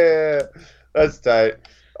 Yeah. That's tight.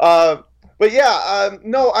 But yeah,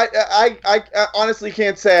 no, I honestly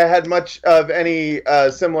can't say I had much of any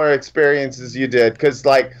similar experience as you did, because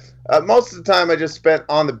like most of the time I just spent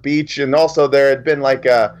on the beach, and also there had been like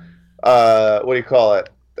a what do you call it?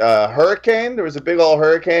 Hurricane. There was a big old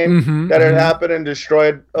hurricane that had happened and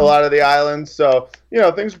destroyed a lot of the islands. So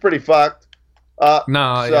things were pretty fucked.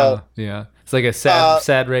 Yeah. It's like a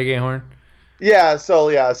sad reggae horn. Yeah, so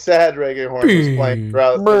yeah, sad reggae horn was playing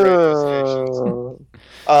throughout the radio stations.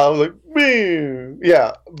 Like,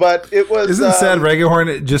 yeah, but it was. Isn't sad reggae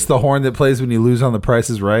horn just the horn that plays when you lose on The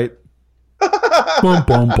Price is Right? Boom,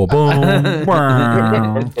 boom, boom, boom.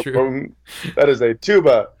 Wow. That is a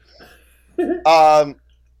tuba.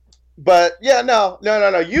 But yeah, no.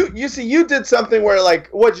 You see, you did something where like,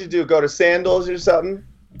 what'd you do? Go to Sandals or something?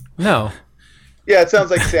 No. Yeah, it sounds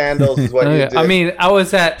like Sandals is what you did. I mean, I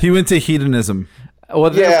was at. He went to hedonism.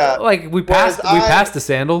 Well, yeah, like we passed the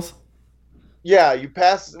Sandals. Yeah, you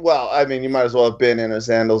passed. Well, I mean, you might as well have been in a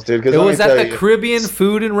Sandals, dude. It was at the Caribbean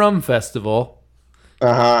Food and Rum Festival.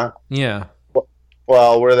 Yeah.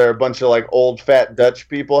 Well, were there a bunch of like old fat Dutch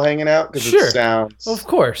people hanging out? Because Sure. it sounds. Of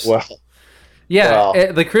course. Well.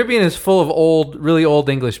 Yeah, the Caribbean is full of really old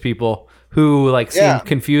English people who like seem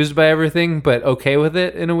confused by everything, but okay with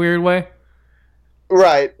it in a weird way.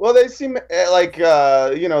 Right. Well, they seem like they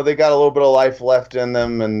got a little bit of life left in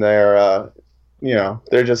them, and they're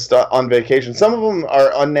they're just on vacation. Some of them are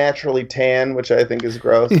unnaturally tan, which I think is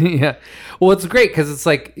gross. Yeah. Well, it's great because it's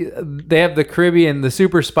like they have the Caribbean, the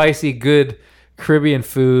super spicy, good Caribbean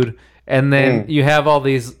food, and then you have all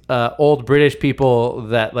these old British people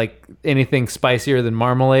that like anything spicier than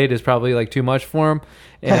marmalade is probably like too much for them,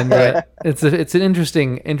 and it's an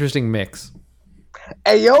interesting mix.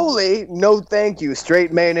 Aioli, no thank you.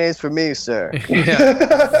 Straight mayonnaise for me, sir.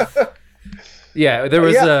 Yeah, there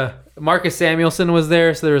was Marcus Samuelsson was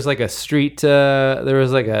there, so there was like a street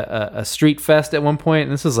a street fest at one point,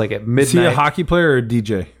 and this was like at midnight. Is he a hockey player or a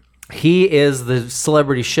DJ? He is the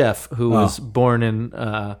celebrity chef who was born in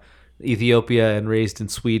Ethiopia and raised in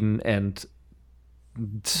Sweden and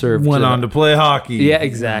went on to play hockey. Yeah,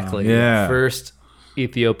 exactly. Yeah. First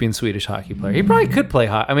Ethiopian Swedish hockey player. He probably could play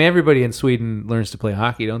hockey. I mean, everybody in Sweden learns to play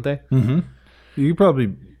hockey, don't they? Mm-hmm. You could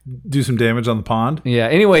probably do some damage on the pond. Yeah.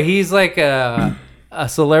 Anyway, he's like a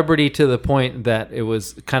celebrity to the point that it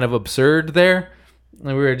was kind of absurd there. And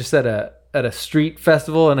we were just at a street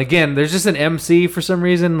festival, and again, there's just an MC for some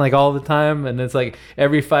reason, like all the time, and it's like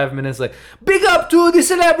every 5 minutes, like, big up to the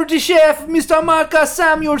celebrity chef, Mr. Marcus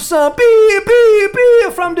Samuelsson,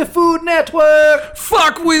 from the Food Network.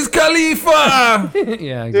 Fuck Wiz Khalifa.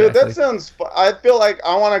 Yeah, exactly. Dude, that sounds. I feel like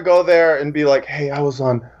I want to go there and be like, hey, I was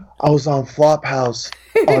on Flophouse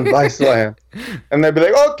on Viceland, and they'd be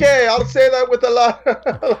like, okay, I'll say that with a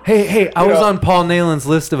lot. Hey, I was on Paul Nalen's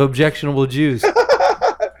list of objectionable Jews.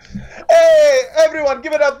 Hey, everyone,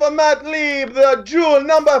 give it up for Matt Lieb, the Jew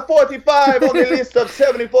number 45 on the list of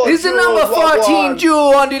 74 He's the number 14 Jew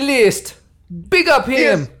on the list. Big up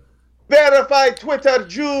him. Yes. Verified Twitter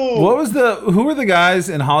Jew. Who were the guys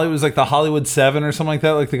in Hollywood? It was like the Hollywood 7 or something like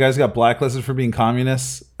that? Like the guys got blacklisted for being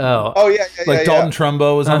communists? Oh yeah. Like Dalton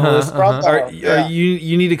Trumbo was on the list. Yeah.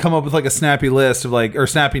 You need to come up with like a snappy list of like, or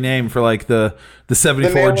snappy name for like the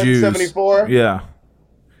 74 the Jews. 74? Yeah.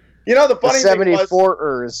 You know, the funny the thing was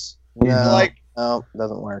 74ers. No,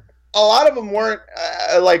 doesn't work. A lot of them weren't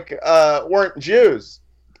weren't Jews.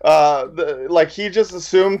 Like he just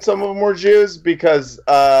assumed some of them were Jews because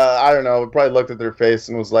I don't know, probably looked at their face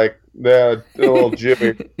and was like, they're a little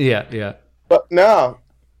Jewy. Yeah. But no.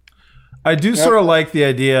 I do sort of like the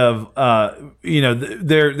idea of,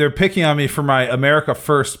 they're picking on me for my America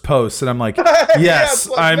First posts, and I'm like, yes,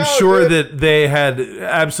 like, I'm no, sure dude. that they had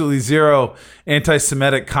absolutely zero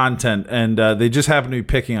anti-Semitic content, and they just happen to be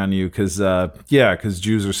picking on you because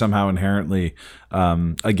Jews are somehow inherently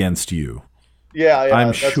against you. Yeah, I'm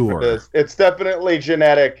that's sure. what it is. It's definitely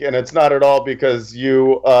genetic, and it's not at all because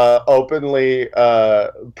you openly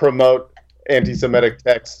promote anti-Semitic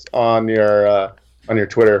texts on your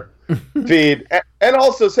Twitter feed, and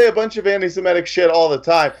also say a bunch of anti-Semitic shit all the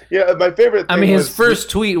time. Yeah, my favorite thing his first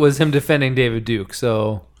tweet was him defending David Duke,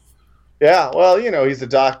 so... Yeah, well, he's a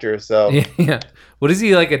doctor, so... Yeah. What is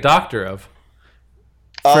he, like, a doctor of?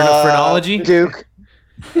 Phrenology? Duke.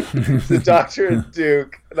 The doctor at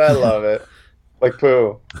Duke, and I love it. Like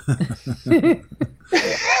poo.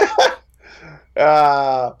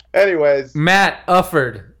 Anyways, Matt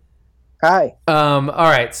Ufford. Hi. All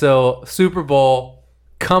right, so Super Bowl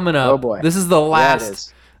coming up. Oh, boy. This is the Yeah, it last.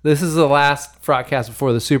 is. This is the last Frogcast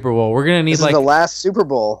before the Super Bowl. We're gonna need This is the last Super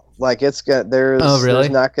Bowl. Like it's gonna. There's. Oh, really? There's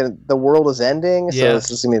not gonna. The world is ending. So Yeah. this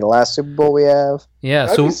is gonna be the last Super Bowl we have. yeah.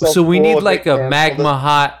 That'd So be so we cool need if like they a canceled magma it.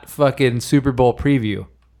 hot fucking Super Bowl preview.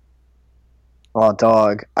 Oh,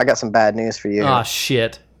 dog! I got some bad news for you. Oh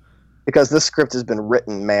shit. Because this script has been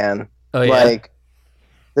written, man. Oh yeah. Like,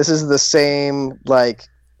 this is the same, like,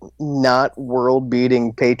 not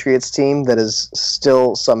world-beating Patriots team that is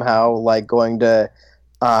still somehow, like, going to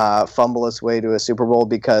fumble its way to a Super Bowl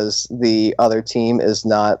because the other team is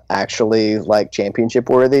not actually, like,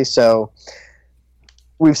 championship-worthy. So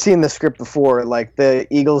we've seen the script before. Like, the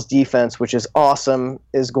Eagles' defense, which is awesome,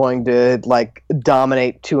 is going to, like,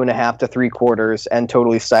 dominate 2.5 to 3 quarters and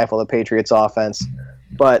totally stifle the Patriots' offense.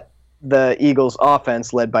 But the Eagles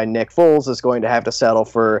offense led by Nick Foles is going to have to settle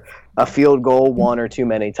for a field goal one or too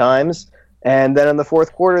many times. And then in the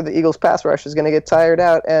fourth quarter, the Eagles pass rush is going to get tired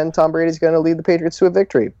out and Tom Brady's going to lead the Patriots to a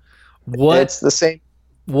victory. What? It's the same.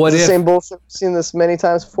 What It's if? the same bullshit. We've seen this many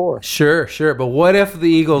times before. Sure. But what if the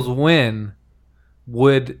Eagles win?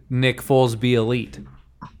 Would Nick Foles be elite?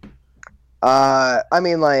 I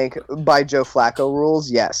mean, like, by Joe Flacco rules,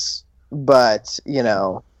 yes. But, you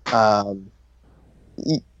know,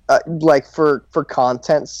 like for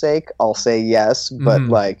content's sake, I'll say yes. But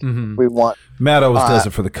we want Matt always does it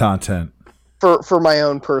for the content. for my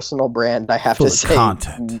own personal brand. I have For to the say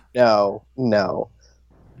content. no.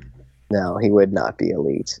 He would not be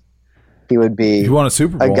elite. He would be You won a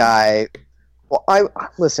Super a Bowl. guy. Well,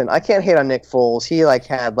 I can't hate on Nick Foles. He like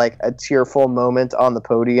had like a tearful moment on the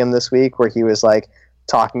podium this week where he was like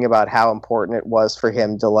talking about how important it was for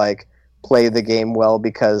him to like play the game well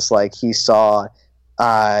because like he saw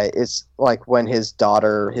it's like when his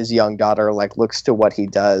young daughter like looks to what he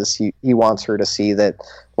does, he wants her to see that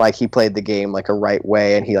like he played the game like a right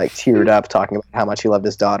way, and he like teared up talking about how much he loved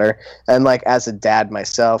his daughter. And like as a dad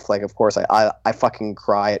myself, like of course I fucking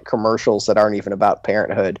cry at commercials that aren't even about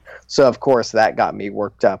parenthood. So of course that got me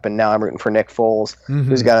worked up, and now I'm rooting for Nick Foles,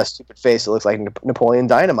 who's got a stupid face that looks like Napoleon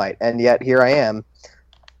Dynamite, and yet here I am,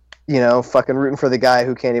 you know, fucking rooting for the guy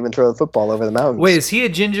who can't even throw the football over the mountains. Wait, is he a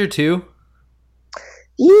ginger too?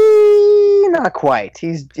 Not quite.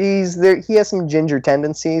 He's there. He has some ginger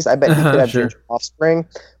tendencies. I bet he could have Sure. ginger offspring,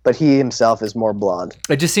 but he himself is more blonde.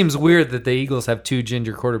 It just seems weird that the Eagles have two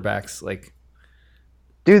ginger quarterbacks, like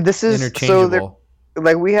Dude, this is so. interchangeable.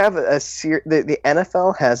 Like we have the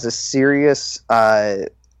NFL has a serious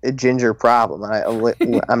ginger problem.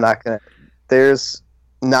 I'm not gonna. There's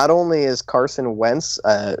not only is Carson Wentz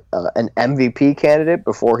an MVP candidate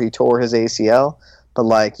before he tore his ACL, but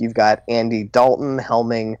like you've got Andy Dalton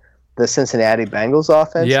helming the Cincinnati Bengals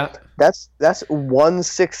offense. Yeah. That's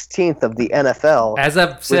 1/16 of the NFL. As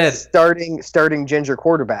I've said, with starting ginger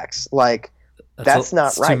quarterbacks. Like that's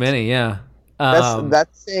not right. Too many, yeah.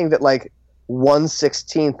 That's saying that like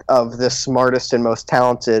 1/16 of the smartest and most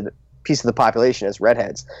talented piece of the population is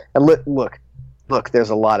redheads. And look, there's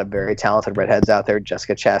a lot of very talented redheads out there.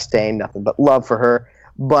 Jessica Chastain, nothing but love for her.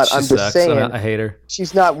 But She I'm just sucks. saying, I hate her.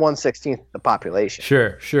 she's not 1/16 of the population.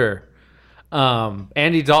 Sure.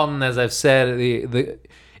 Andy Dalton, as I've said, the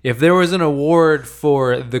if there was an award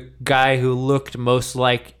for the guy who looked most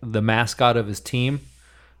like the mascot of his team,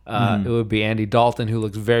 it would be Andy Dalton, who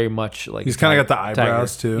looks very much like He's kind of got the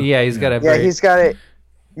eyebrows Tiger. too. Yeah, he's got a Yeah, very, he's got it.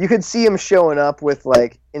 You could see him showing up with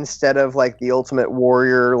like, instead of like the Ultimate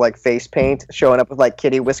Warrior like face paint, showing up with like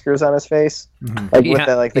kitty whiskers on his face, like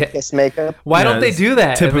with the kiss makeup. Why don't they his do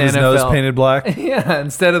that? Tip in of the his NFL? nose painted black. Yeah,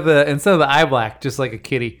 instead of the eye black, just like a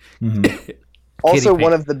kitty. Also,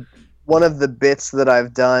 paint. one of the bits that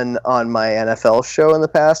I've done on my NFL show in the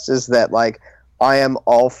past is that like I am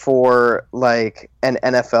all for like an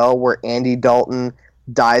NFL where Andy Dalton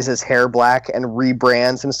dyes his hair black and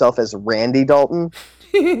rebrands himself as Randy Dalton.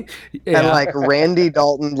 Yeah. And like Randy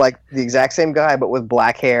Dalton, like the exact same guy but with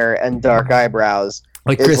black hair and dark eyebrows,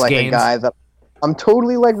 Like is Chris like Gaines. a guy that I'm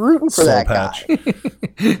totally like rooting for Soul that patch.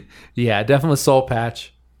 guy. Yeah, definitely soul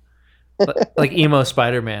patch, like emo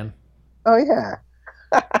Spider-Man. Oh yeah.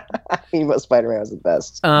 Emo Spider-Man was the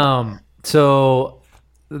best. So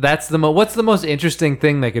that's what's the most interesting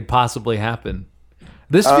thing that could possibly happen?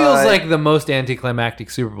 This feels like the most anticlimactic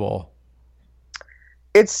Super Bowl.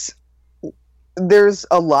 There's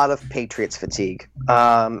a lot of Patriots fatigue.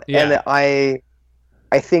 And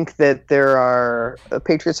I think that there are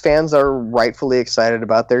Patriots fans are rightfully excited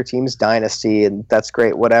about their team's dynasty, and that's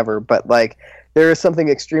great, whatever. But like, there is something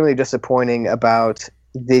extremely disappointing about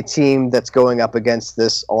the team that's going up against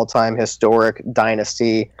this all-time historic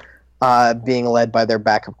dynasty, being led by their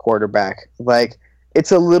backup quarterback. Like,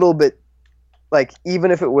 it's a little bit like,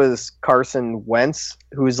 even if it was Carson Wentz,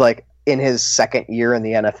 who's like in his second year in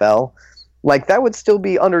the NFL, like that would still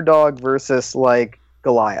be underdog versus like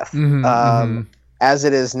Goliath. As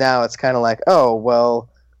it is now, it's kind of like, oh, well,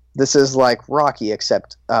 this is like Rocky,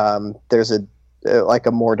 except there's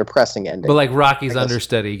a more depressing ending. But like Rocky's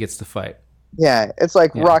understudy gets to fight. Yeah, it's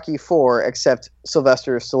like Rocky 4, except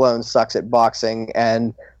Sylvester Stallone sucks at boxing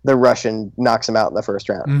and the Russian knocks him out in the first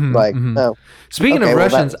round. Oh. Speaking of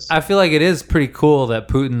Russians, I feel like it is pretty cool that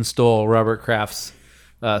Putin stole Robert Kraft's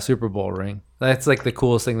Super Bowl ring. That's like the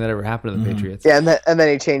coolest thing that ever happened to the Patriots. Yeah, and then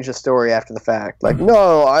he changed the story after the fact. Like,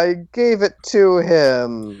 no, I gave it to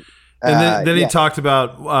him. And then he talked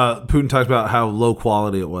about Putin talked about how low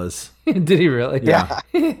quality it was. Did he really? Yeah.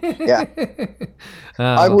 Yeah.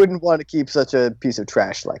 I wouldn't want to keep such a piece of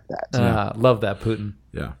trash like that. Love that, Putin.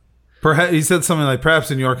 Yeah. Perhaps he said something like, perhaps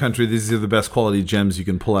in your country, these are the best quality gems you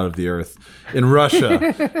can pull out of the earth. In Russia,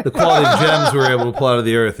 the quality of gems we're able to pull out of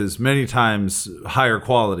the earth is many times higher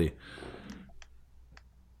quality.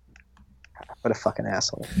 What a fucking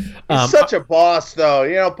asshole. He's such a boss, though.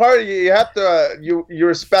 You know, part of you have to, you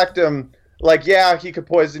respect him. Like, yeah, he could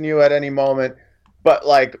poison you at any moment. But,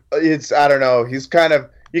 like, it's, I don't know. He's kind of,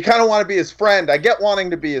 you kind of want to be his friend. I get wanting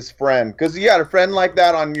to be his friend. Because you got a friend like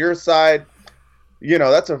that on your side. You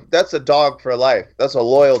know, that's a dog for life. That's a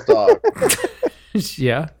loyal dog.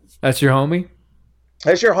 Yeah. That's your homie?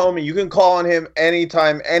 That's your homie. You can call on him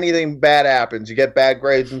anytime anything bad happens. You get bad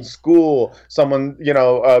grades in school. Someone,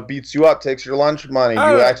 beats you up, takes your lunch money.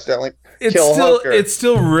 You accidentally kill a hooker. It's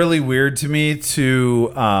still really weird to me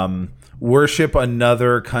to worship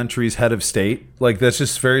another country's head of state. Like, that's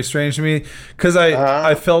just very strange to me. Because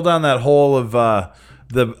I fell down that hole of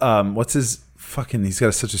what's his fucking, he's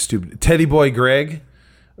got such a stupid, Teddy Boy Greg,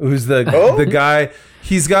 who's the guy.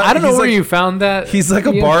 He's got. I don't know where you found that. He's like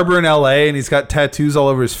a barber in L.A. and he's got tattoos all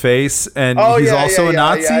over his face, and he's also a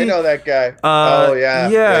Nazi. Yeah, I know that guy.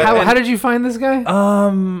 Yeah. How did you find this guy?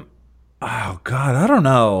 Oh God, I don't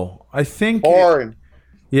know. I think porn.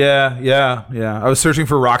 Yeah. I was searching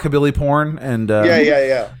for rockabilly porn, and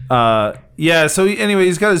yeah. So anyway,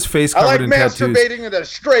 he's got his face covered in tattoos. I like masturbating in a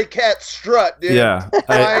stray cat strut, dude. Yeah,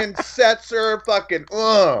 Ryan Setzer, fucking.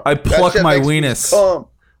 I pluck my weenus.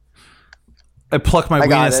 I pluck my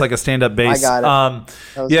weenus like a stand-up bass. I got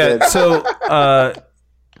it. Yeah. So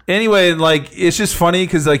anyway, like, it's just funny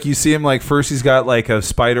because like you see him, like, first he's got like a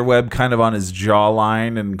spider web kind of on his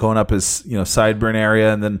jawline and going up his sideburn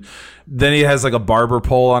area, and then he has like a barber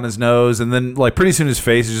pole on his nose, and then like pretty soon his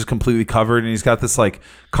face is just completely covered, and he's got this like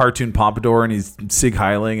cartoon pompadour, and he's Sig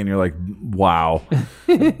Heiling, and you're like, wow.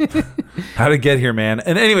 How'd it get here, man?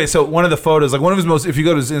 And anyway, so one of the photos, like if you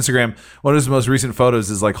go to his Instagram, one of his most recent photos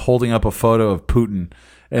is like holding up a photo of Putin,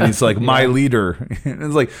 and he's like, my leader. And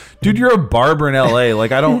it's like, dude, you're a barber in LA.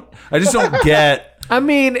 Like, I just don't get. I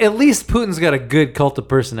mean, at least Putin's got a good cult of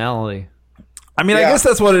personality. I mean, I guess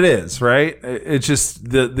that's what it is, right? It's just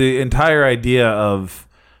the entire idea of,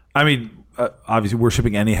 I mean, obviously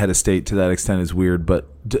worshiping any head of state to that extent is weird, but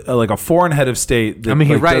like a foreign head of state that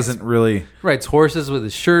he doesn't really... Rides horses with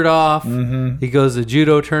his shirt off. Mm-hmm. He goes to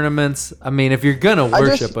judo tournaments. I mean, if you're going to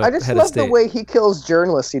worship a head of state... I just love the way he kills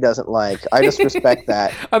journalists he doesn't like. I just respect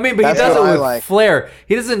that. I mean, but he does it with flair.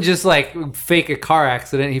 He doesn't just like fake a car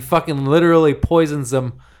accident. He fucking literally poisons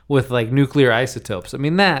them with like nuclear isotopes. I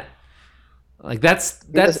mean, that's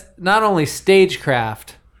not only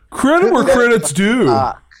stagecraft. Credit where credit's due.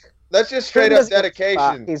 That's just straight up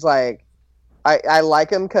dedication. He's like, I like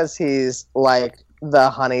him because he's like the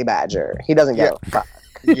honey badger. He doesn't give a fuck.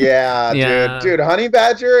 Yeah, dude. Honey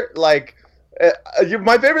badger, like,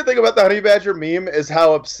 my favorite thing about the honey badger meme is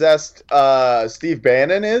how obsessed Steve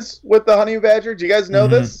Bannon is with the honey badger. Do you guys know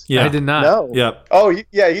this? Yeah, I did not. No. Yep. Oh, he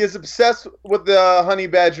is obsessed with the honey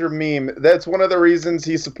badger meme. That's one of the reasons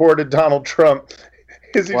he supported Donald Trump.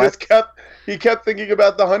 Is he kept thinking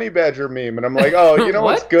about the honey badger meme, and I'm like, oh, you know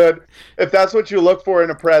what's good? If that's what you look for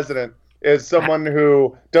in a president, is someone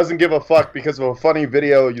who doesn't give a fuck because of a funny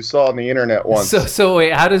video you saw on the internet once. So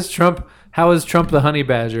wait, how is Trump the honey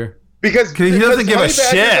badger? Because he doesn't give a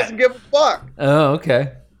shit. Doesn't give a fuck. Oh,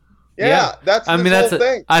 okay. Yeah. That's the whole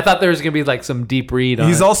thing. I thought there was gonna be like some deep read on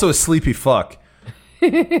He's it. also a sleepy fuck.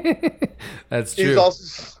 That's true. He's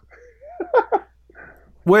also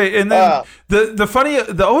Wait, and then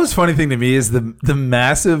the always funny thing to me is the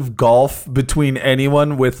massive gulf between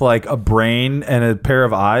anyone with like a brain and a pair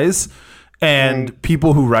of eyes and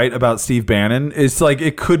people who write about Steve Bannon. It's like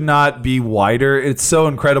it could not be wider. It's so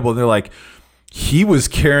incredible. They're like, he was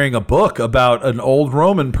carrying a book about an old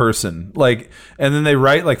Roman person, like, and then they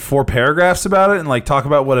write like 4 paragraphs about it and like talk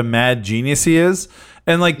about what a mad genius he is.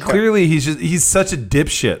 And like clearly he's such a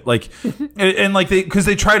dipshit. Like, and like because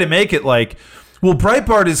they try to make it like, well,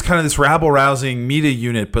 Breitbart is kind of this rabble-rousing media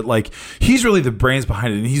unit, but like he's really the brains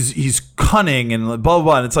behind it, and he's cunning and blah blah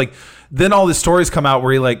blah. And it's like then all the stories come out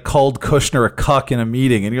where he like called Kushner a cuck in a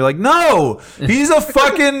meeting, and you're like, no, he's a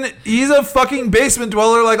fucking basement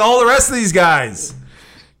dweller like all the rest of these guys.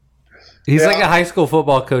 He's like a high school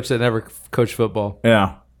football coach that never coached football.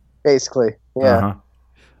 Yeah, Basically, yeah.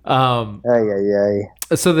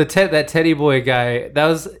 So that Teddy Boy guy, that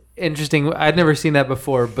was interesting. I'd never seen that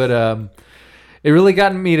before, but it really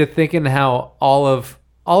got me to thinking how all of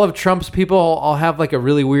Trump's people all have like a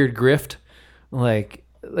really weird grift, like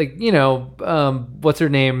you know, what's her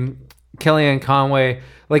name, Kellyanne Conway.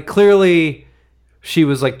 Like clearly, she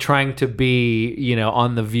was like trying to be, you know,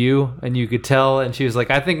 on The View, and you could tell. And she was like,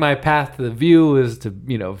 I think my path to The View is to,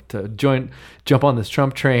 you know, to jump on this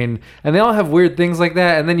Trump train. And they all have weird things like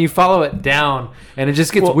that. And then you follow it down, and it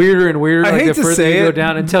just gets weirder and weirder. I like hate the to further say you go it.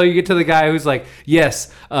 down, until you get to the guy who's like,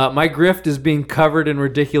 yes, my grift is being covered in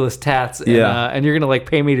ridiculous tats. And, and you're gonna like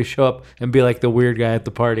pay me to show up and be like the weird guy at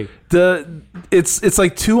the party. It's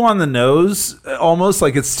like too on the nose, almost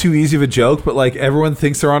like it's too easy of a joke, but like everyone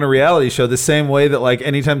thinks they're on a reality show the same way that like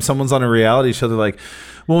anytime someone's on a reality show, they're like,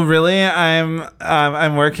 well, really,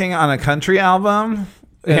 I'm working on a country album,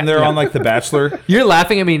 and they're on like The Bachelor. You're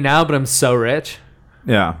laughing at me now, but I'm so rich.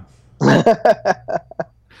 Yeah,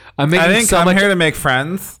 I'm making I think so I'm much. here to make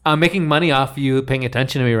friends. I'm making money off you paying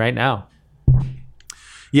attention to me right now.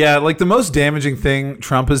 Yeah, like the most damaging thing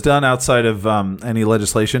Trump has done outside of any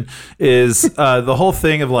legislation is the whole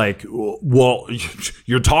thing of like, well,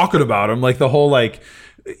 you're talking about him, like the whole like,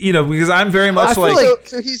 you know, because I'm very much like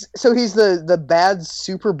so he's the bad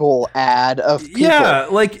Super Bowl ad of people. yeah,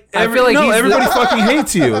 like I feel like he's everybody the- fucking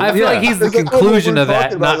hates you. I feel like he's the It's like, conclusion what of we're that.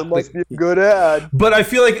 talking about, Not it must be a good ad. But I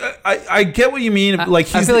feel like I get what you mean.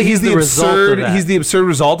 Like I feel like he's the result of absurd. that. He's the absurd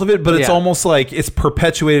result of it. But it's Yeah. almost like it's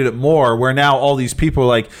perpetuated it more. Where now all these people are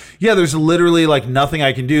like, yeah, there's literally like nothing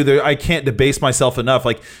I can do. There, I can't debase myself enough.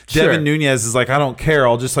 Like Sure. Devin Nunes is like, I don't care.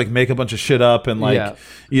 I'll just like make a bunch of shit up and like Yeah.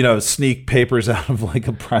 you know sneak papers out of like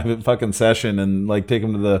a private fucking session and like take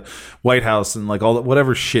them to the White House and like all that,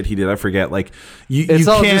 whatever shit he did. I forget. Like It's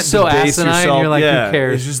you all can't just so debase asinine, yourself. you're like, who yeah,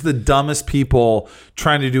 cares? It's just the dumbest people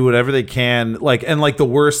trying to do whatever they can, like, and like the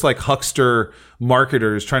worst like huckster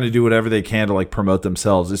marketers trying to do whatever they can to like promote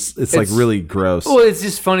themselves. It's like really gross. Well, it's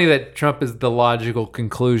just funny that Trump is the logical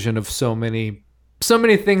conclusion of so many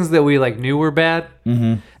things that we like knew were bad.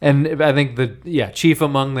 Mm-hmm. And I think chief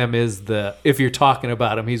among them is if you're talking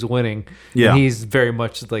about him, he's winning. Yeah. And he's very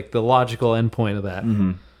much like the logical endpoint of that.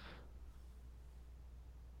 Mm-hmm.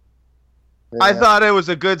 I thought it was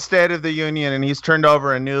a good State of the Union, and he's turned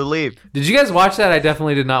over a new leaf. Did you guys watch that? I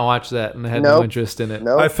definitely did not watch that, and I had no Nope. interest in it.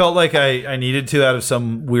 No, I felt like I needed to out of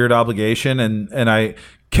some weird obligation, and I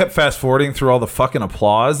kept fast forwarding through all the fucking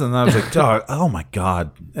applause, and then I was like, dog, oh my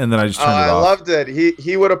god, and then I just turned it I off. loved it.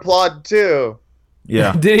 He would applaud too.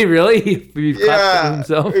 Yeah. Did he really? He clapped for Yeah,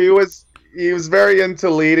 himself? he was very into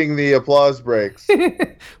leading the applause breaks.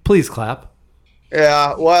 Please clap.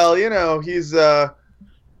 Yeah, well, you know, he's like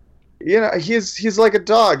a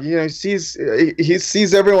dog. You know, he sees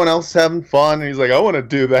everyone else having fun, and he's like, I want to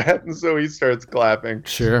do that, and so he starts clapping.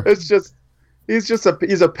 Sure. It's just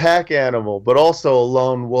he's a pack animal, but also a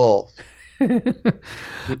lone wolf. You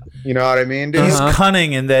know what I mean, dude? He's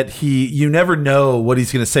cunning in that you never know what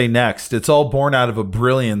he's going to say next. It's all born out of a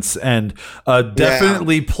brilliance and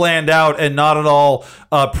definitely planned out and not at all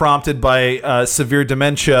prompted by severe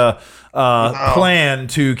dementia plan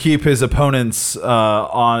to keep his opponents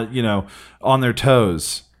on their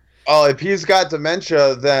toes. Oh, if he's got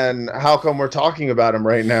dementia, then how come we're talking about him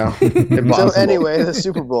right now? Impossible. so anyway, the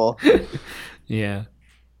Super Bowl. Yeah.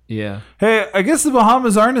 Yeah. Hey, I guess the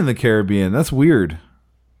Bahamas aren't in the Caribbean. That's weird.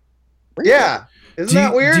 Yeah. Isn't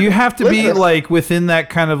that weird? Do you have to be Listen. like within that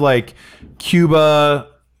kind of like Cuba,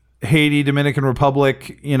 Haiti, Dominican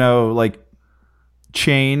Republic, like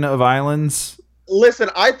chain of islands? Listen,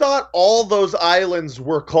 I thought all those islands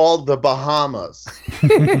were called the Bahamas.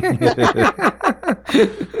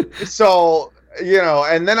 So,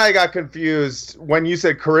 and then I got confused when you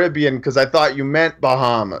said Caribbean because I thought you meant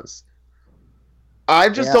Bahamas. I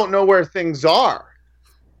just don't know where things are.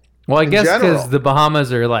 Well, I guess general. because the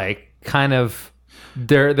Bahamas are like kind of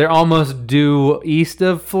they're almost due east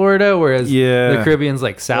of Florida, whereas the Caribbean's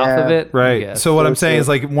like south of it. Right. So what I'm saying is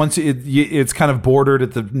like once it's kind of bordered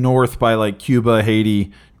at the north by like Cuba,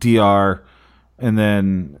 Haiti, DR, and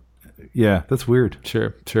then that's weird.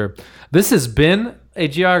 Sure. This has been a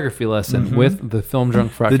geography lesson with the Film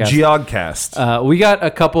Drunk Frogcast. The Geogcast. We got a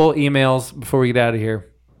couple emails before we get out of here.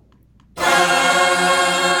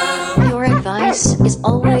 Your advice is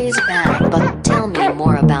always bad, but tell me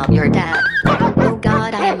more about your dad. Oh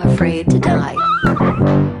God, I am afraid to die.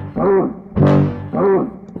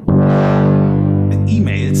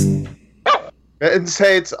 Emails. And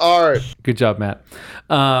say it's art. Good job, Matt.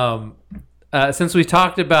 Since we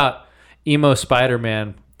talked about emo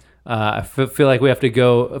Spider-Man, I feel like we have to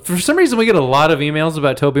go. For some reason, we get a lot of emails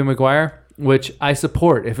about Tobey Maguire, which I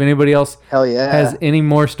support. If anybody else has any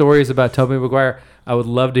more stories about Tobey Maguire, I would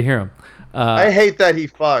love to hear them. I hate that he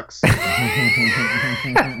fucks.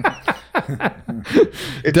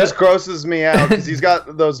 It just grosses me out because he's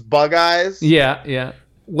got those bug eyes. Yeah.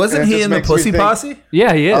 Wasn't he in the Pussy Posse?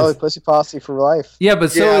 Yeah, he is. Oh, Pussy Posse for life. Yeah,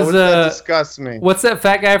 but so is that disgusts me. What's that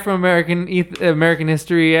fat guy from American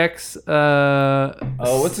History X?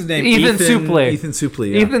 What's his name? Ethan Suplee. Ethan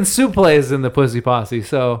Suplee. Yeah. Ethan Suplee is in the Pussy Posse,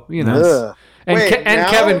 so you know. Ugh. And, Wait, and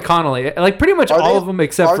Kevin Connolly, like pretty much all of them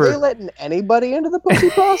except for. Are they letting anybody into the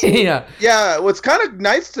Pussy Posse? Yeah. Yeah, well, it's kind of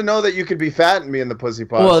nice to know that you could be fat and be in the Pussy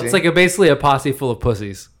Posse. Well, it's like basically a posse full of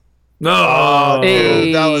pussies. No.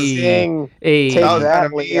 Dude, that was Dang. Hey. that was that, kind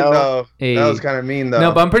of mean Leo. though. Hey. That was kind of mean though.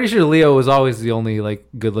 No, but I'm pretty sure Leo was always the only like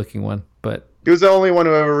good-looking one. But he was the only one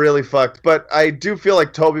who ever really fucked. But I do feel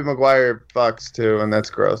like Tobey Maguire fucks too, and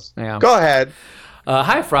that's gross. Yeah. Go ahead.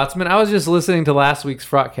 Hi, Frotsman. I was just listening to last week's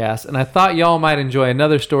Frotcast, and I thought y'all might enjoy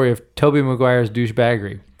another story of Tobey Maguire's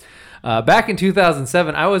douchebaggery. Back in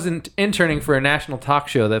 2007, I was interning for a national talk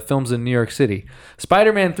show that films in New York City.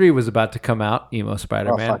 Spider-Man 3 was about to come out, emo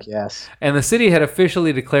Spider-Man. Oh, fuck yes. And the city had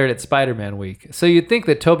officially declared it Spider-Man Week. So you'd think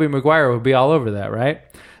that Tobey Maguire would be all over that, right?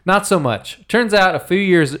 Not so much. Turns out a few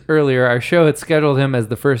years earlier, our show had scheduled him as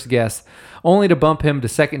the first guest, only to bump him to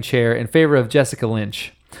second chair in favor of Jessica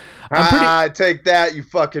Lynch. Take that, you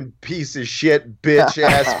fucking piece of shit, bitch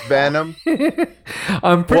ass Venom.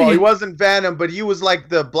 Well, he wasn't Venom, but he was like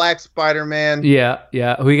the Black Spider-Man. Yeah,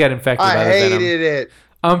 who got infected by I the Venom. hated it.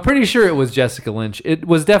 I'm pretty sure it was Jessica Lynch. It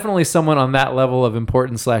was definitely someone on that level of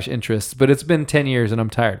importance/interest, but it's been 10 years and I'm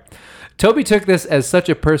tired. Toby took this as such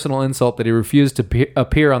a personal insult that he refused to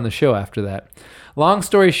appear on the show after that. Long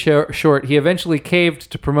story short, he eventually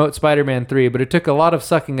caved to promote Spider-Man 3, but it took a lot of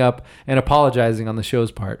sucking up and apologizing on the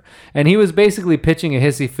show's part. And he was basically pitching a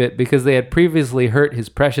hissy fit because they had previously hurt his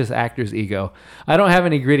precious actor's ego. I don't have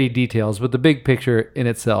any gritty details, but the big picture in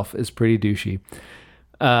itself is pretty douchey.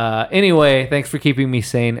 Anyway, thanks for keeping me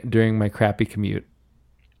sane during my crappy commute.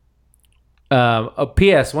 A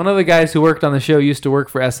P.S. One of the guys who worked on the show used to work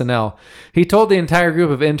for SNL. He told the entire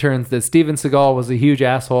group of interns that Steven Seagal was a huge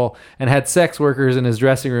asshole and had sex workers in his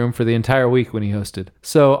dressing room for the entire week when he hosted.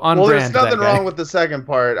 So on brand. Well, there's nothing wrong with the second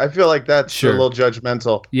part. I feel like that's a little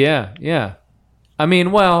judgmental. Yeah. I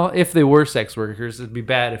mean, well, if they were sex workers, it'd be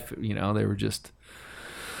bad if, they were just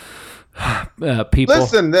people.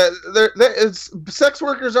 Listen, sex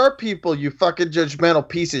workers are people, you fucking judgmental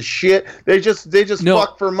piece of shit. They just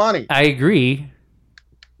fuck for money. I agree.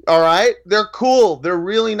 All right? They're cool. They're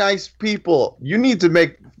really nice people. You need to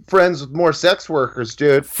make friends with more sex workers,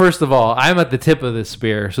 dude. First of all, I'm at the tip of this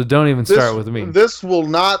spear, so don't even start with me. This will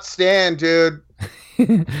not stand, dude.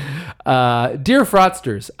 Dear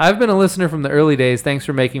Fraudsters, I've been a listener from the early days. Thanks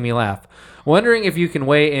for making me laugh. Wondering if you can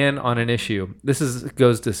weigh in on an issue. This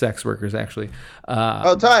goes to sex workers, actually.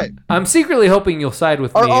 Tight. I'm secretly hoping you'll side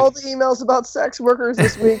with me. Are all the emails about sex workers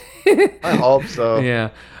this week? I hope so. Yeah.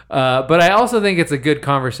 But I also think it's a good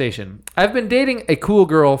conversation. I've been dating a cool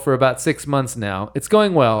girl for about 6 months now. It's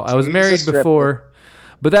going well. I was married before,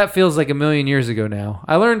 but that feels like a million years ago now.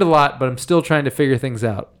 I learned a lot, but I'm still trying to figure things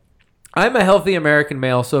out. I'm a healthy American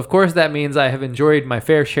male, so of course that means I have enjoyed my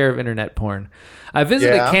fair share of internet porn. I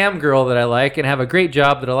visit a cam girl that I like and have a great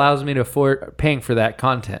job that allows me to afford paying for that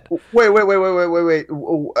content. Wait.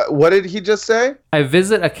 What did he just say? I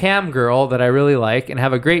visit a cam girl that I really like and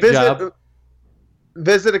have a great job.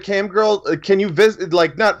 Visit a cam girl? Can you visit,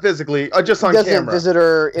 like, not physically, just on camera? Visit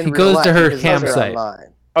her in he real goes life. to her He campsite.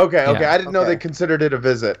 Okay. Yeah. I didn't know they considered it a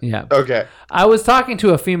visit. Yeah. Okay. I was talking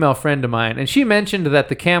to a female friend of mine, and she mentioned that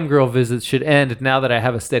the cam girl visits should end now that I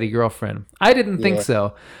have a steady girlfriend. I didn't think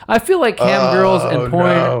so. I feel like cam girls and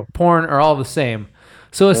porn are all the same.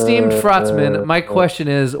 So, esteemed Frotsman, my question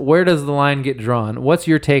is, where does the line get drawn? What's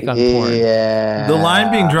your take on porn? Yeah. The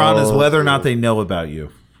line being drawn is whether or not they know about you.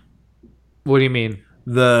 What do you mean?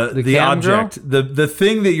 the cam object, the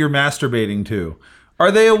thing that you're masturbating to?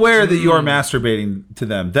 Are they aware that you are masturbating to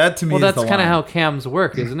them? That to me is the line. Well, that's kind of how cams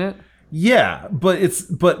work, isn't it? Yeah, but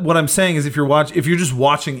what I'm saying is if you're just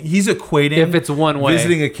watching, he's equating if it's one way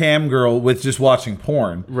visiting a cam girl with just watching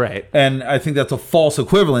porn. Right. And I think that's a false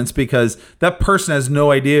equivalence because that person has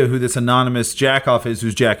no idea who this anonymous jackoff is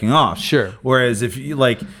who's jacking off. Sure. Whereas if you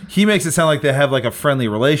he makes it sound like they have like a friendly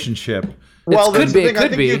relationship. Well, could be. I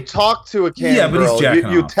think you talk to a cam but he's girl.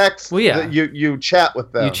 jacking You off. text. Well, yeah. You chat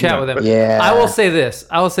with them. You chat with them. Yeah. I will say this.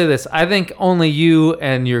 I think only you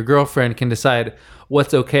and your girlfriend can decide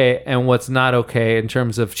what's okay and what's not okay in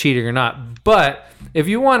terms of cheating or not. But if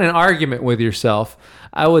you want an argument with yourself,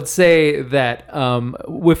 I would say that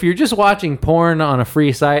if you're just watching porn on a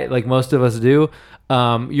free site like most of us do,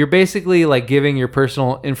 you're basically like giving your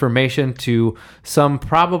personal information to some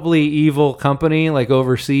probably evil company like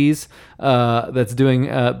overseas that's doing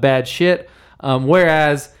bad shit.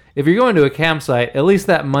 Whereas if you're going to a campsite, at least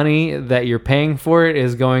that money that you're paying for it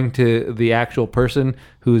is going to the actual person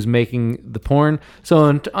who's making the porn. So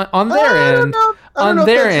on their end, I don't know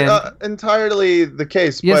if that's entirely the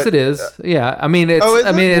case. Yes, but, it is. Yeah, I mean, it's. is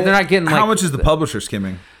I mean, it? they're not getting. How much is the publisher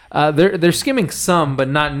skimming? They're skimming some, but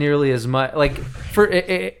not nearly as much. Like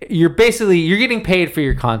you're getting paid for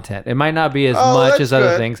your content. It might not be as much as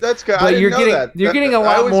other things. That's good. But you're getting a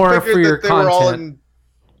lot more for your content.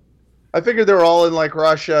 I figured they were all in like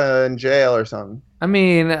Russia in jail or something. I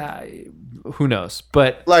mean, who knows?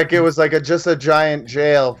 But like it was like just a giant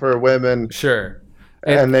jail for women. Sure.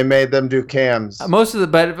 And they made them do cams. Most of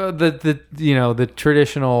the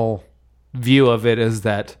traditional view of it is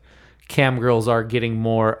that cam girls are getting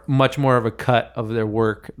much more of a cut of their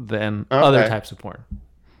work than other types of porn.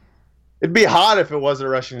 It'd be hot if it was a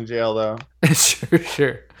Russian jail, though.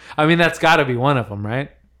 Sure. I mean, that's got to be one of them,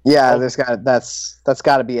 right? Yeah, that's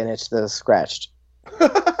got to be an itch that's scratched.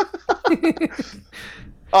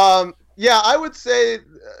 Yeah, I would say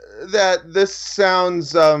that this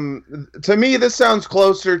sounds to me this sounds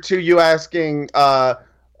closer to you asking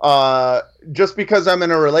just because I'm in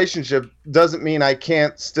a relationship doesn't mean I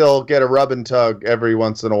can't still get a rub and tug every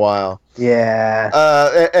once in a while.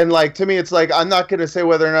 Yeah. And like to me it's like I'm not going to say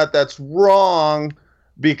whether or not that's wrong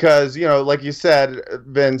because, like you said,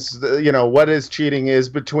 Vince, what is cheating is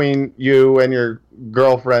between you and your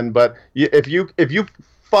girlfriend, but if you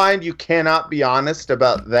find you cannot be honest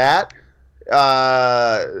about that,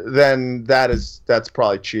 then that's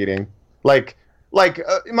probably cheating. Like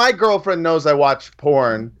my girlfriend knows I watch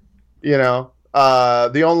porn,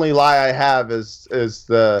 the only lie I have is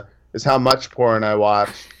how much porn I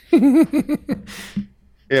watch.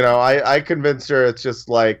 I convinced her it's just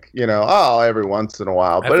like, every once in a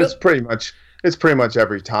while, but it's pretty much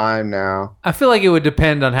every time now. I feel like it would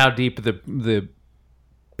depend on how deep the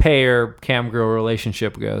payer cam girl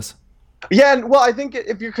relationship goes. Yeah, well, I think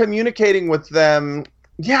if you're communicating with them,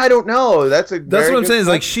 I don't know. That's what I'm saying. Is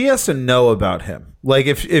like she has to know about him. Like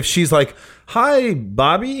if she's like, "Hi,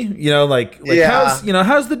 Bobby," how's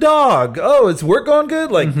the dog? Oh, is work going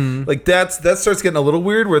good? Like that starts getting a little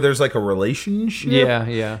weird where there's like a relationship.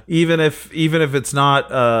 Yeah. Even if it's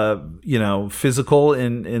not physical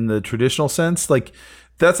in the traditional sense, like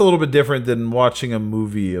that's a little bit different than watching a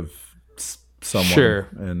movie of someone. Sure.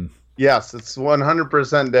 And yes, it's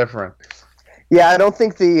 100% different. Yeah, I don't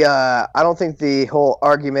think the whole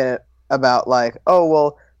argument about like, oh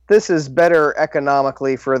well, this is better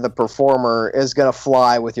economically for the performer is gonna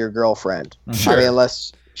fly with your girlfriend. Sure. I mean,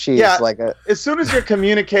 unless she's like as soon as you're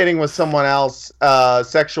communicating with someone else,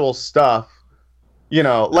 sexual stuff,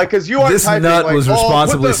 because you aren't this typing, nut like, was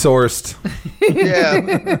responsibly sourced. Yeah.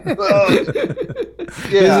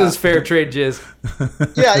 This is fair trade jizz.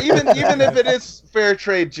 Yeah, even if it is fair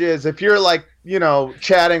trade jizz, if you're like,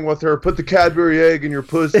 chatting with her, put the Cadbury egg in your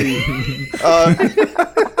pussy.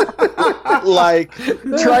 Like,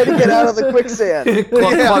 try to get out of the quicksand.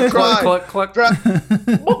 Cluck.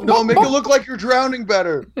 No, make it look like you're drowning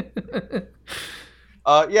better.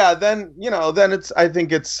 Then it's. I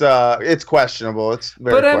think it's questionable. It's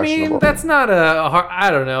very questionable. I mean, that's not I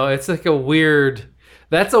don't know. It's like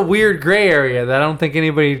that's a weird gray area that I don't think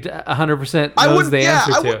anybody 100% knows the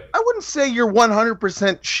answer to. I wouldn't say you're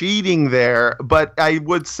 100% cheating there, but I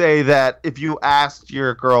would say that if you asked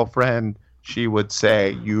your girlfriend, she would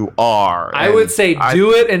say you are. I would say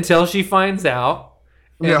do it until she finds out.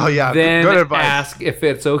 Then good advice. Ask if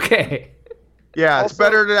it's okay. Yeah, it's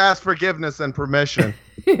better to ask forgiveness than permission.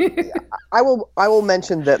 I will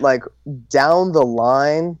mention that like down the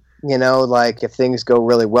line, like if things go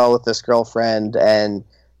really well with this girlfriend and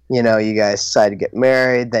you guys decide to get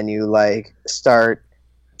married, then you like start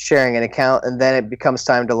sharing an account, and then it becomes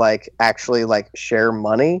time to like actually like share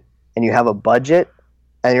money, and you have a budget,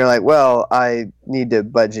 and you're like, well, I need to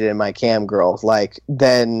budget in my cam girl, like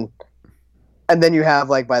then. And then you have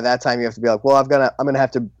like by that time you have to be like, well, I'm gonna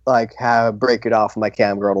have to like break it off with my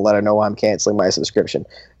cam girl to let her know I'm canceling my subscription.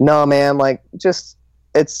 No, man, like just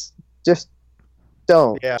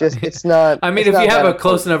don't. Yeah. Just it's not. I mean, if you have a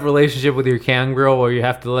close enough relationship with your cam girl where you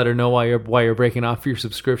have to let her know why you're breaking off your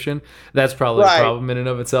subscription, that's probably a problem in and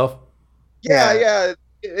of itself. Yeah.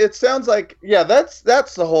 It sounds like that's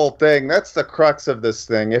the whole thing. That's the crux of this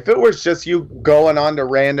thing. If it was just you going on to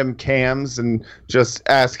random cams and just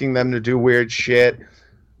asking them to do weird shit,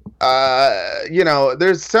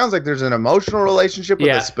 sounds like there's an emotional relationship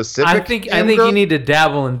with a specific. I think you need to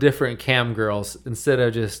dabble in different cam girls instead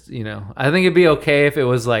of just I think it'd be okay if it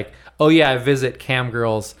was like, oh yeah, I visit cam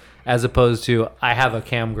girls as opposed to I have a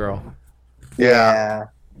cam girl. Yeah.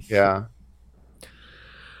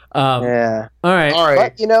 All right.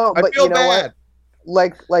 But I feel bad.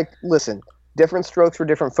 What? Like, listen, different strokes for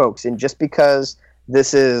different folks, and just because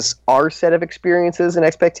this is our set of experiences and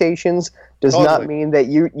expectations does not mean that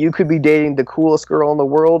you could be dating the coolest girl in the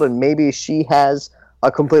world, and maybe she has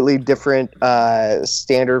a completely different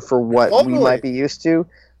standard for what we might be used to.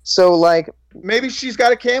 So, like, maybe she's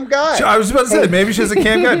got a cam guy. I was about to say, maybe she has a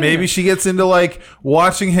cam guy. Maybe she gets into like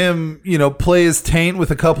watching him, play his taint with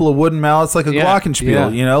a couple of wooden mallets like a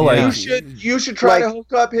glockenspiel. You should try to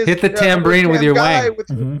hook up his hit the tambourine with your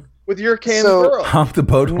wang with your cam girl. Honk the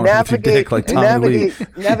boat horn with your dick like Tommy Lee.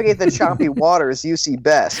 Navigate the choppy waters you see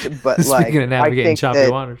best. But speaking of navigating choppy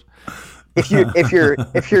waters. If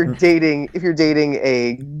you're dating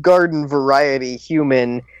a garden variety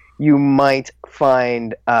human, you might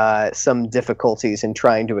find some difficulties in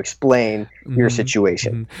trying to explain your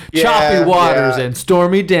situation. Choppy waters and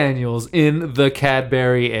Stormy Daniels in the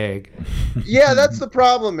Cadbury egg. Yeah, that's the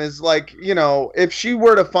problem is like, if she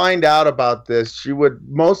were to find out about this,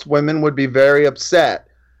 most women would be very upset.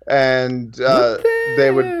 And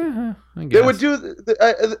they would do.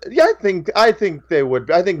 I think they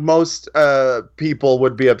would. I think most people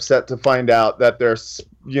would be upset to find out that their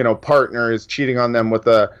partner is cheating on them with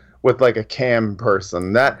like a cam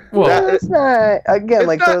person. That's not again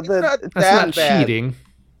like that's not cheating.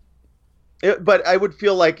 But I would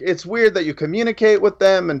feel like it's weird that you communicate with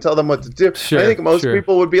them and tell them what to do. Sure, I think most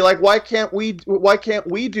people would be like, why can't we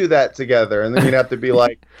do that together? And then you'd have to be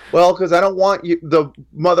like, well, because I don't want the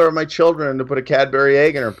mother of my children, to put a Cadbury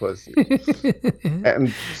egg in her pussy.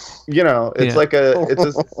 And it's like it's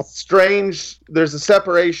a strange. There's a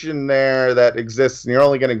separation there that exists, and you're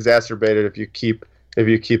only going to exacerbate it if you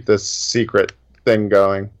keep this secret thing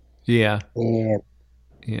going. Yeah.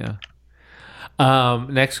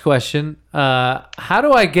 Next question. How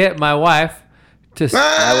do I get my wife to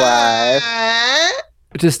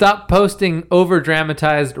stop posting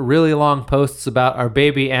over-dramatized, really long posts about our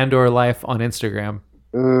baby and/or life on Instagram?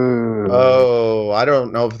 Oh, I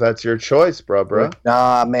don't know if that's your choice, bro.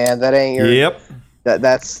 Nah, man, that ain't your. Yep. That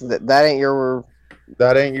ain't your.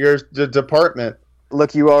 That ain't your department.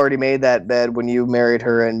 Look, you already made that bed when you married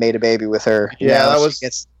her and made a baby with her. Yeah, that was.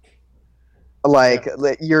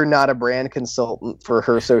 You're not a brand consultant for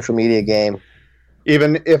her social media game.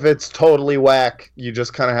 Even if it's totally whack, you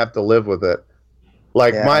just kind of have to live with it.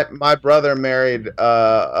 Like my brother married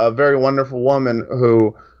a very wonderful woman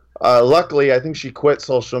who, luckily, I think she quit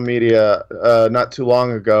social media not too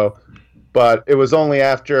long ago. But it was only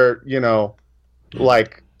after,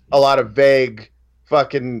 like a lot of vague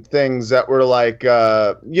fucking things that were like,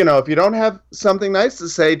 if you don't have something nice to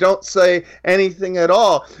say, don't say anything at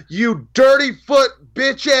all. You dirty foot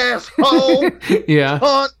bitch asshole. Yeah.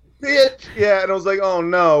 Cunt bitch. Yeah, and I was like, oh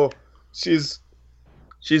no. She's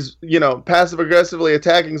passive aggressively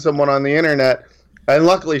attacking someone on the internet. And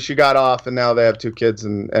luckily she got off, and now they have 2 kids,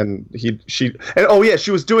 and she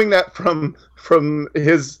was doing that from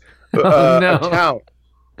his account.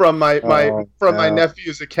 From my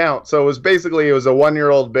nephew's account. So it was a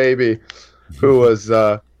 1-year-old baby who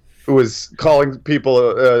was calling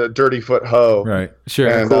people a dirty foot hoe. Right. Sure.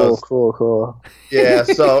 And Cool. Yeah.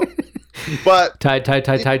 So, but tight.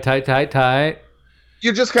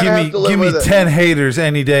 You just kind of have to live with it. Give me 10 haters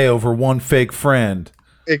any day over one fake friend.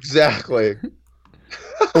 Exactly.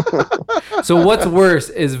 So what's worse?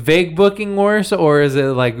 Is vague booking worse, or is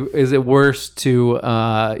it worse to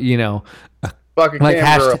Fucking like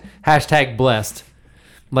hashtag blessed?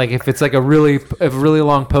 Like if it's like a really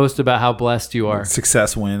long post about how blessed you are,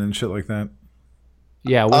 success win and shit like that.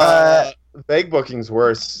 Yeah. Vague booking's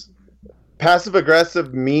worse. Passive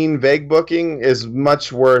aggressive, mean vague booking is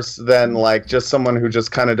much worse than like just someone who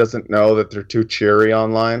just kind of doesn't know that they're too cheery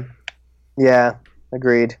online. Yeah.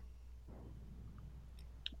 agreed.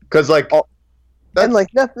 Because like, And like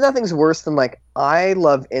nothing's worse than like I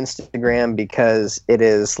love Instagram because it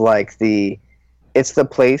is like it's the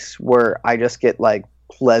place where I just get like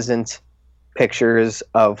pleasant pictures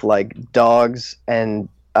of like dogs and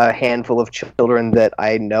a handful of children that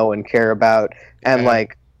I know and care about, and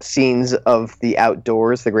like scenes of the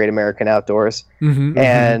outdoors, the great American outdoors.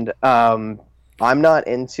 And I'm not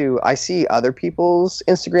into. I see other people's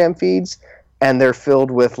Instagram feeds, and they're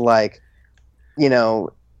filled with like, you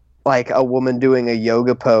know, like a woman doing a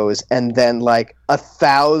yoga pose and then like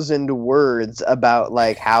 1,000 words about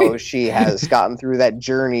like how she has gotten through that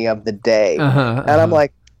journey of the day. And I'm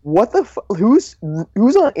like, what the who's on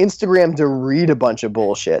Instagram to read a bunch of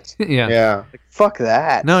bullshit? yeah. Like, fuck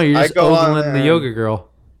that. No, you're just go on ogling the there. yoga girl.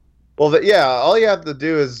 Well, all you have to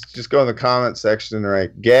do is just go in the comment section and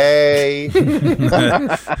write "gay," and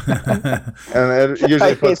it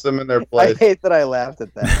usually puts them in their I place. hate that I laughed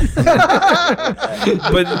at that.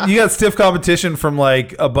 But you got stiff competition from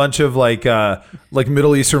like a bunch of like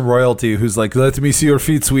Middle Eastern royalty who's like, let me see your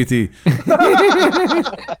feet, sweetie.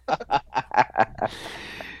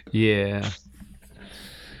 Yeah.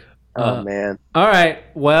 Oh man. All right.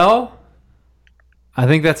 Well, I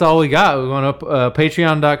think that's all we got. We're going up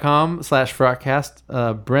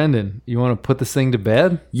patreon.com/Frogcast. Brendan, you want to put this thing to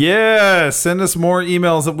bed? Yeah, send us more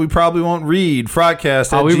emails that we probably won't read.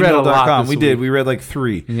 Frogcast at we read a lot gmail.com. this We did. week. We read like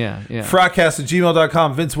 3. Yeah. Frogcast at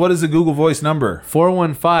gmail.com. Vince, what is the Google Voice number?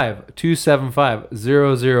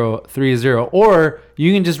 415-275-0030. Or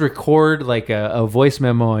you can just record like a voice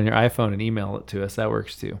memo on your iPhone and email it to us. That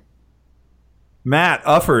works too. Matt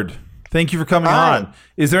Ufford, thank you for coming Hi. on.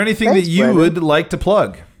 Is there anything Thanks, that you Brendan. would like to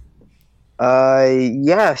plug?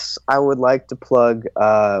 Yes, I would like to plug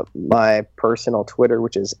my personal Twitter,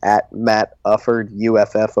 which is at Matt Ufford,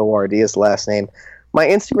 UFFORD is the last name. My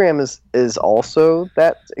Instagram is also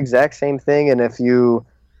that exact same thing, and if you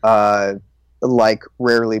like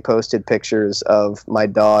rarely posted pictures of my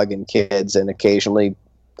dog and kids and occasionally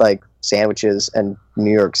like sandwiches and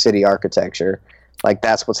New York City architecture, like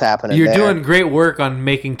that's what's happening You're there. doing great work on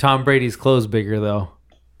making Tom Brady's clothes bigger, though.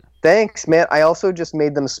 Thanks, man. I also just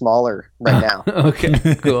made them smaller right now.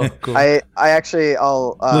 Okay, cool. I actually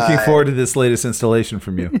I'll Looking forward to this latest installation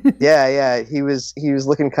from you. Yeah. He was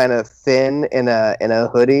looking kind of thin in a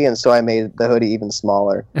hoodie, and so I made the hoodie even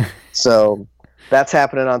smaller. So that's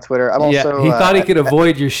happening on Twitter. I'm also he thought he could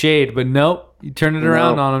avoid your shade, but nope. You turned it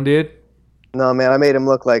around on him, dude. No, man, I made him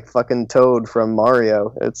look like fucking Toad from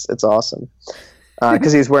Mario. It's awesome.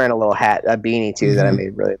 Because he's wearing a little hat, a beanie too, that I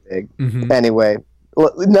made really big. Anyway,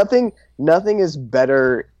 nothing is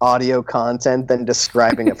better audio content than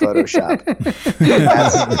describing a Photoshop.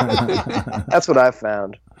 That's what I've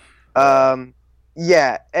found.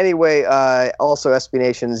 Yeah. Anyway, also SB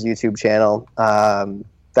Nation's YouTube channel.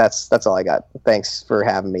 That's all I got. Thanks for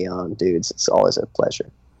having me on, dudes. It's always a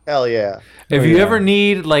pleasure. Hell yeah! If you ever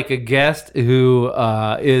need like a guest who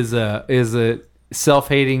is a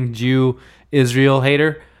self-hating Jew Israel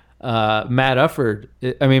hater, Matt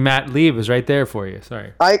Lieb is right there for you.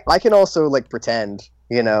 Sorry. I can also like pretend,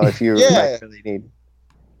 if you might really need.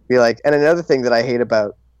 Be like, and another thing that I hate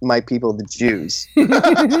about my people, the Jews. Yeah,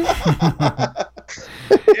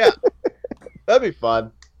 that'd be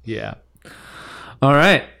fun. Yeah. All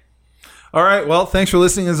right. All right. Well, thanks for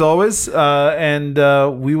listening as always. And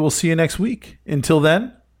we will see you next week. Until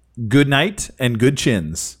then, good night and good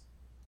chins.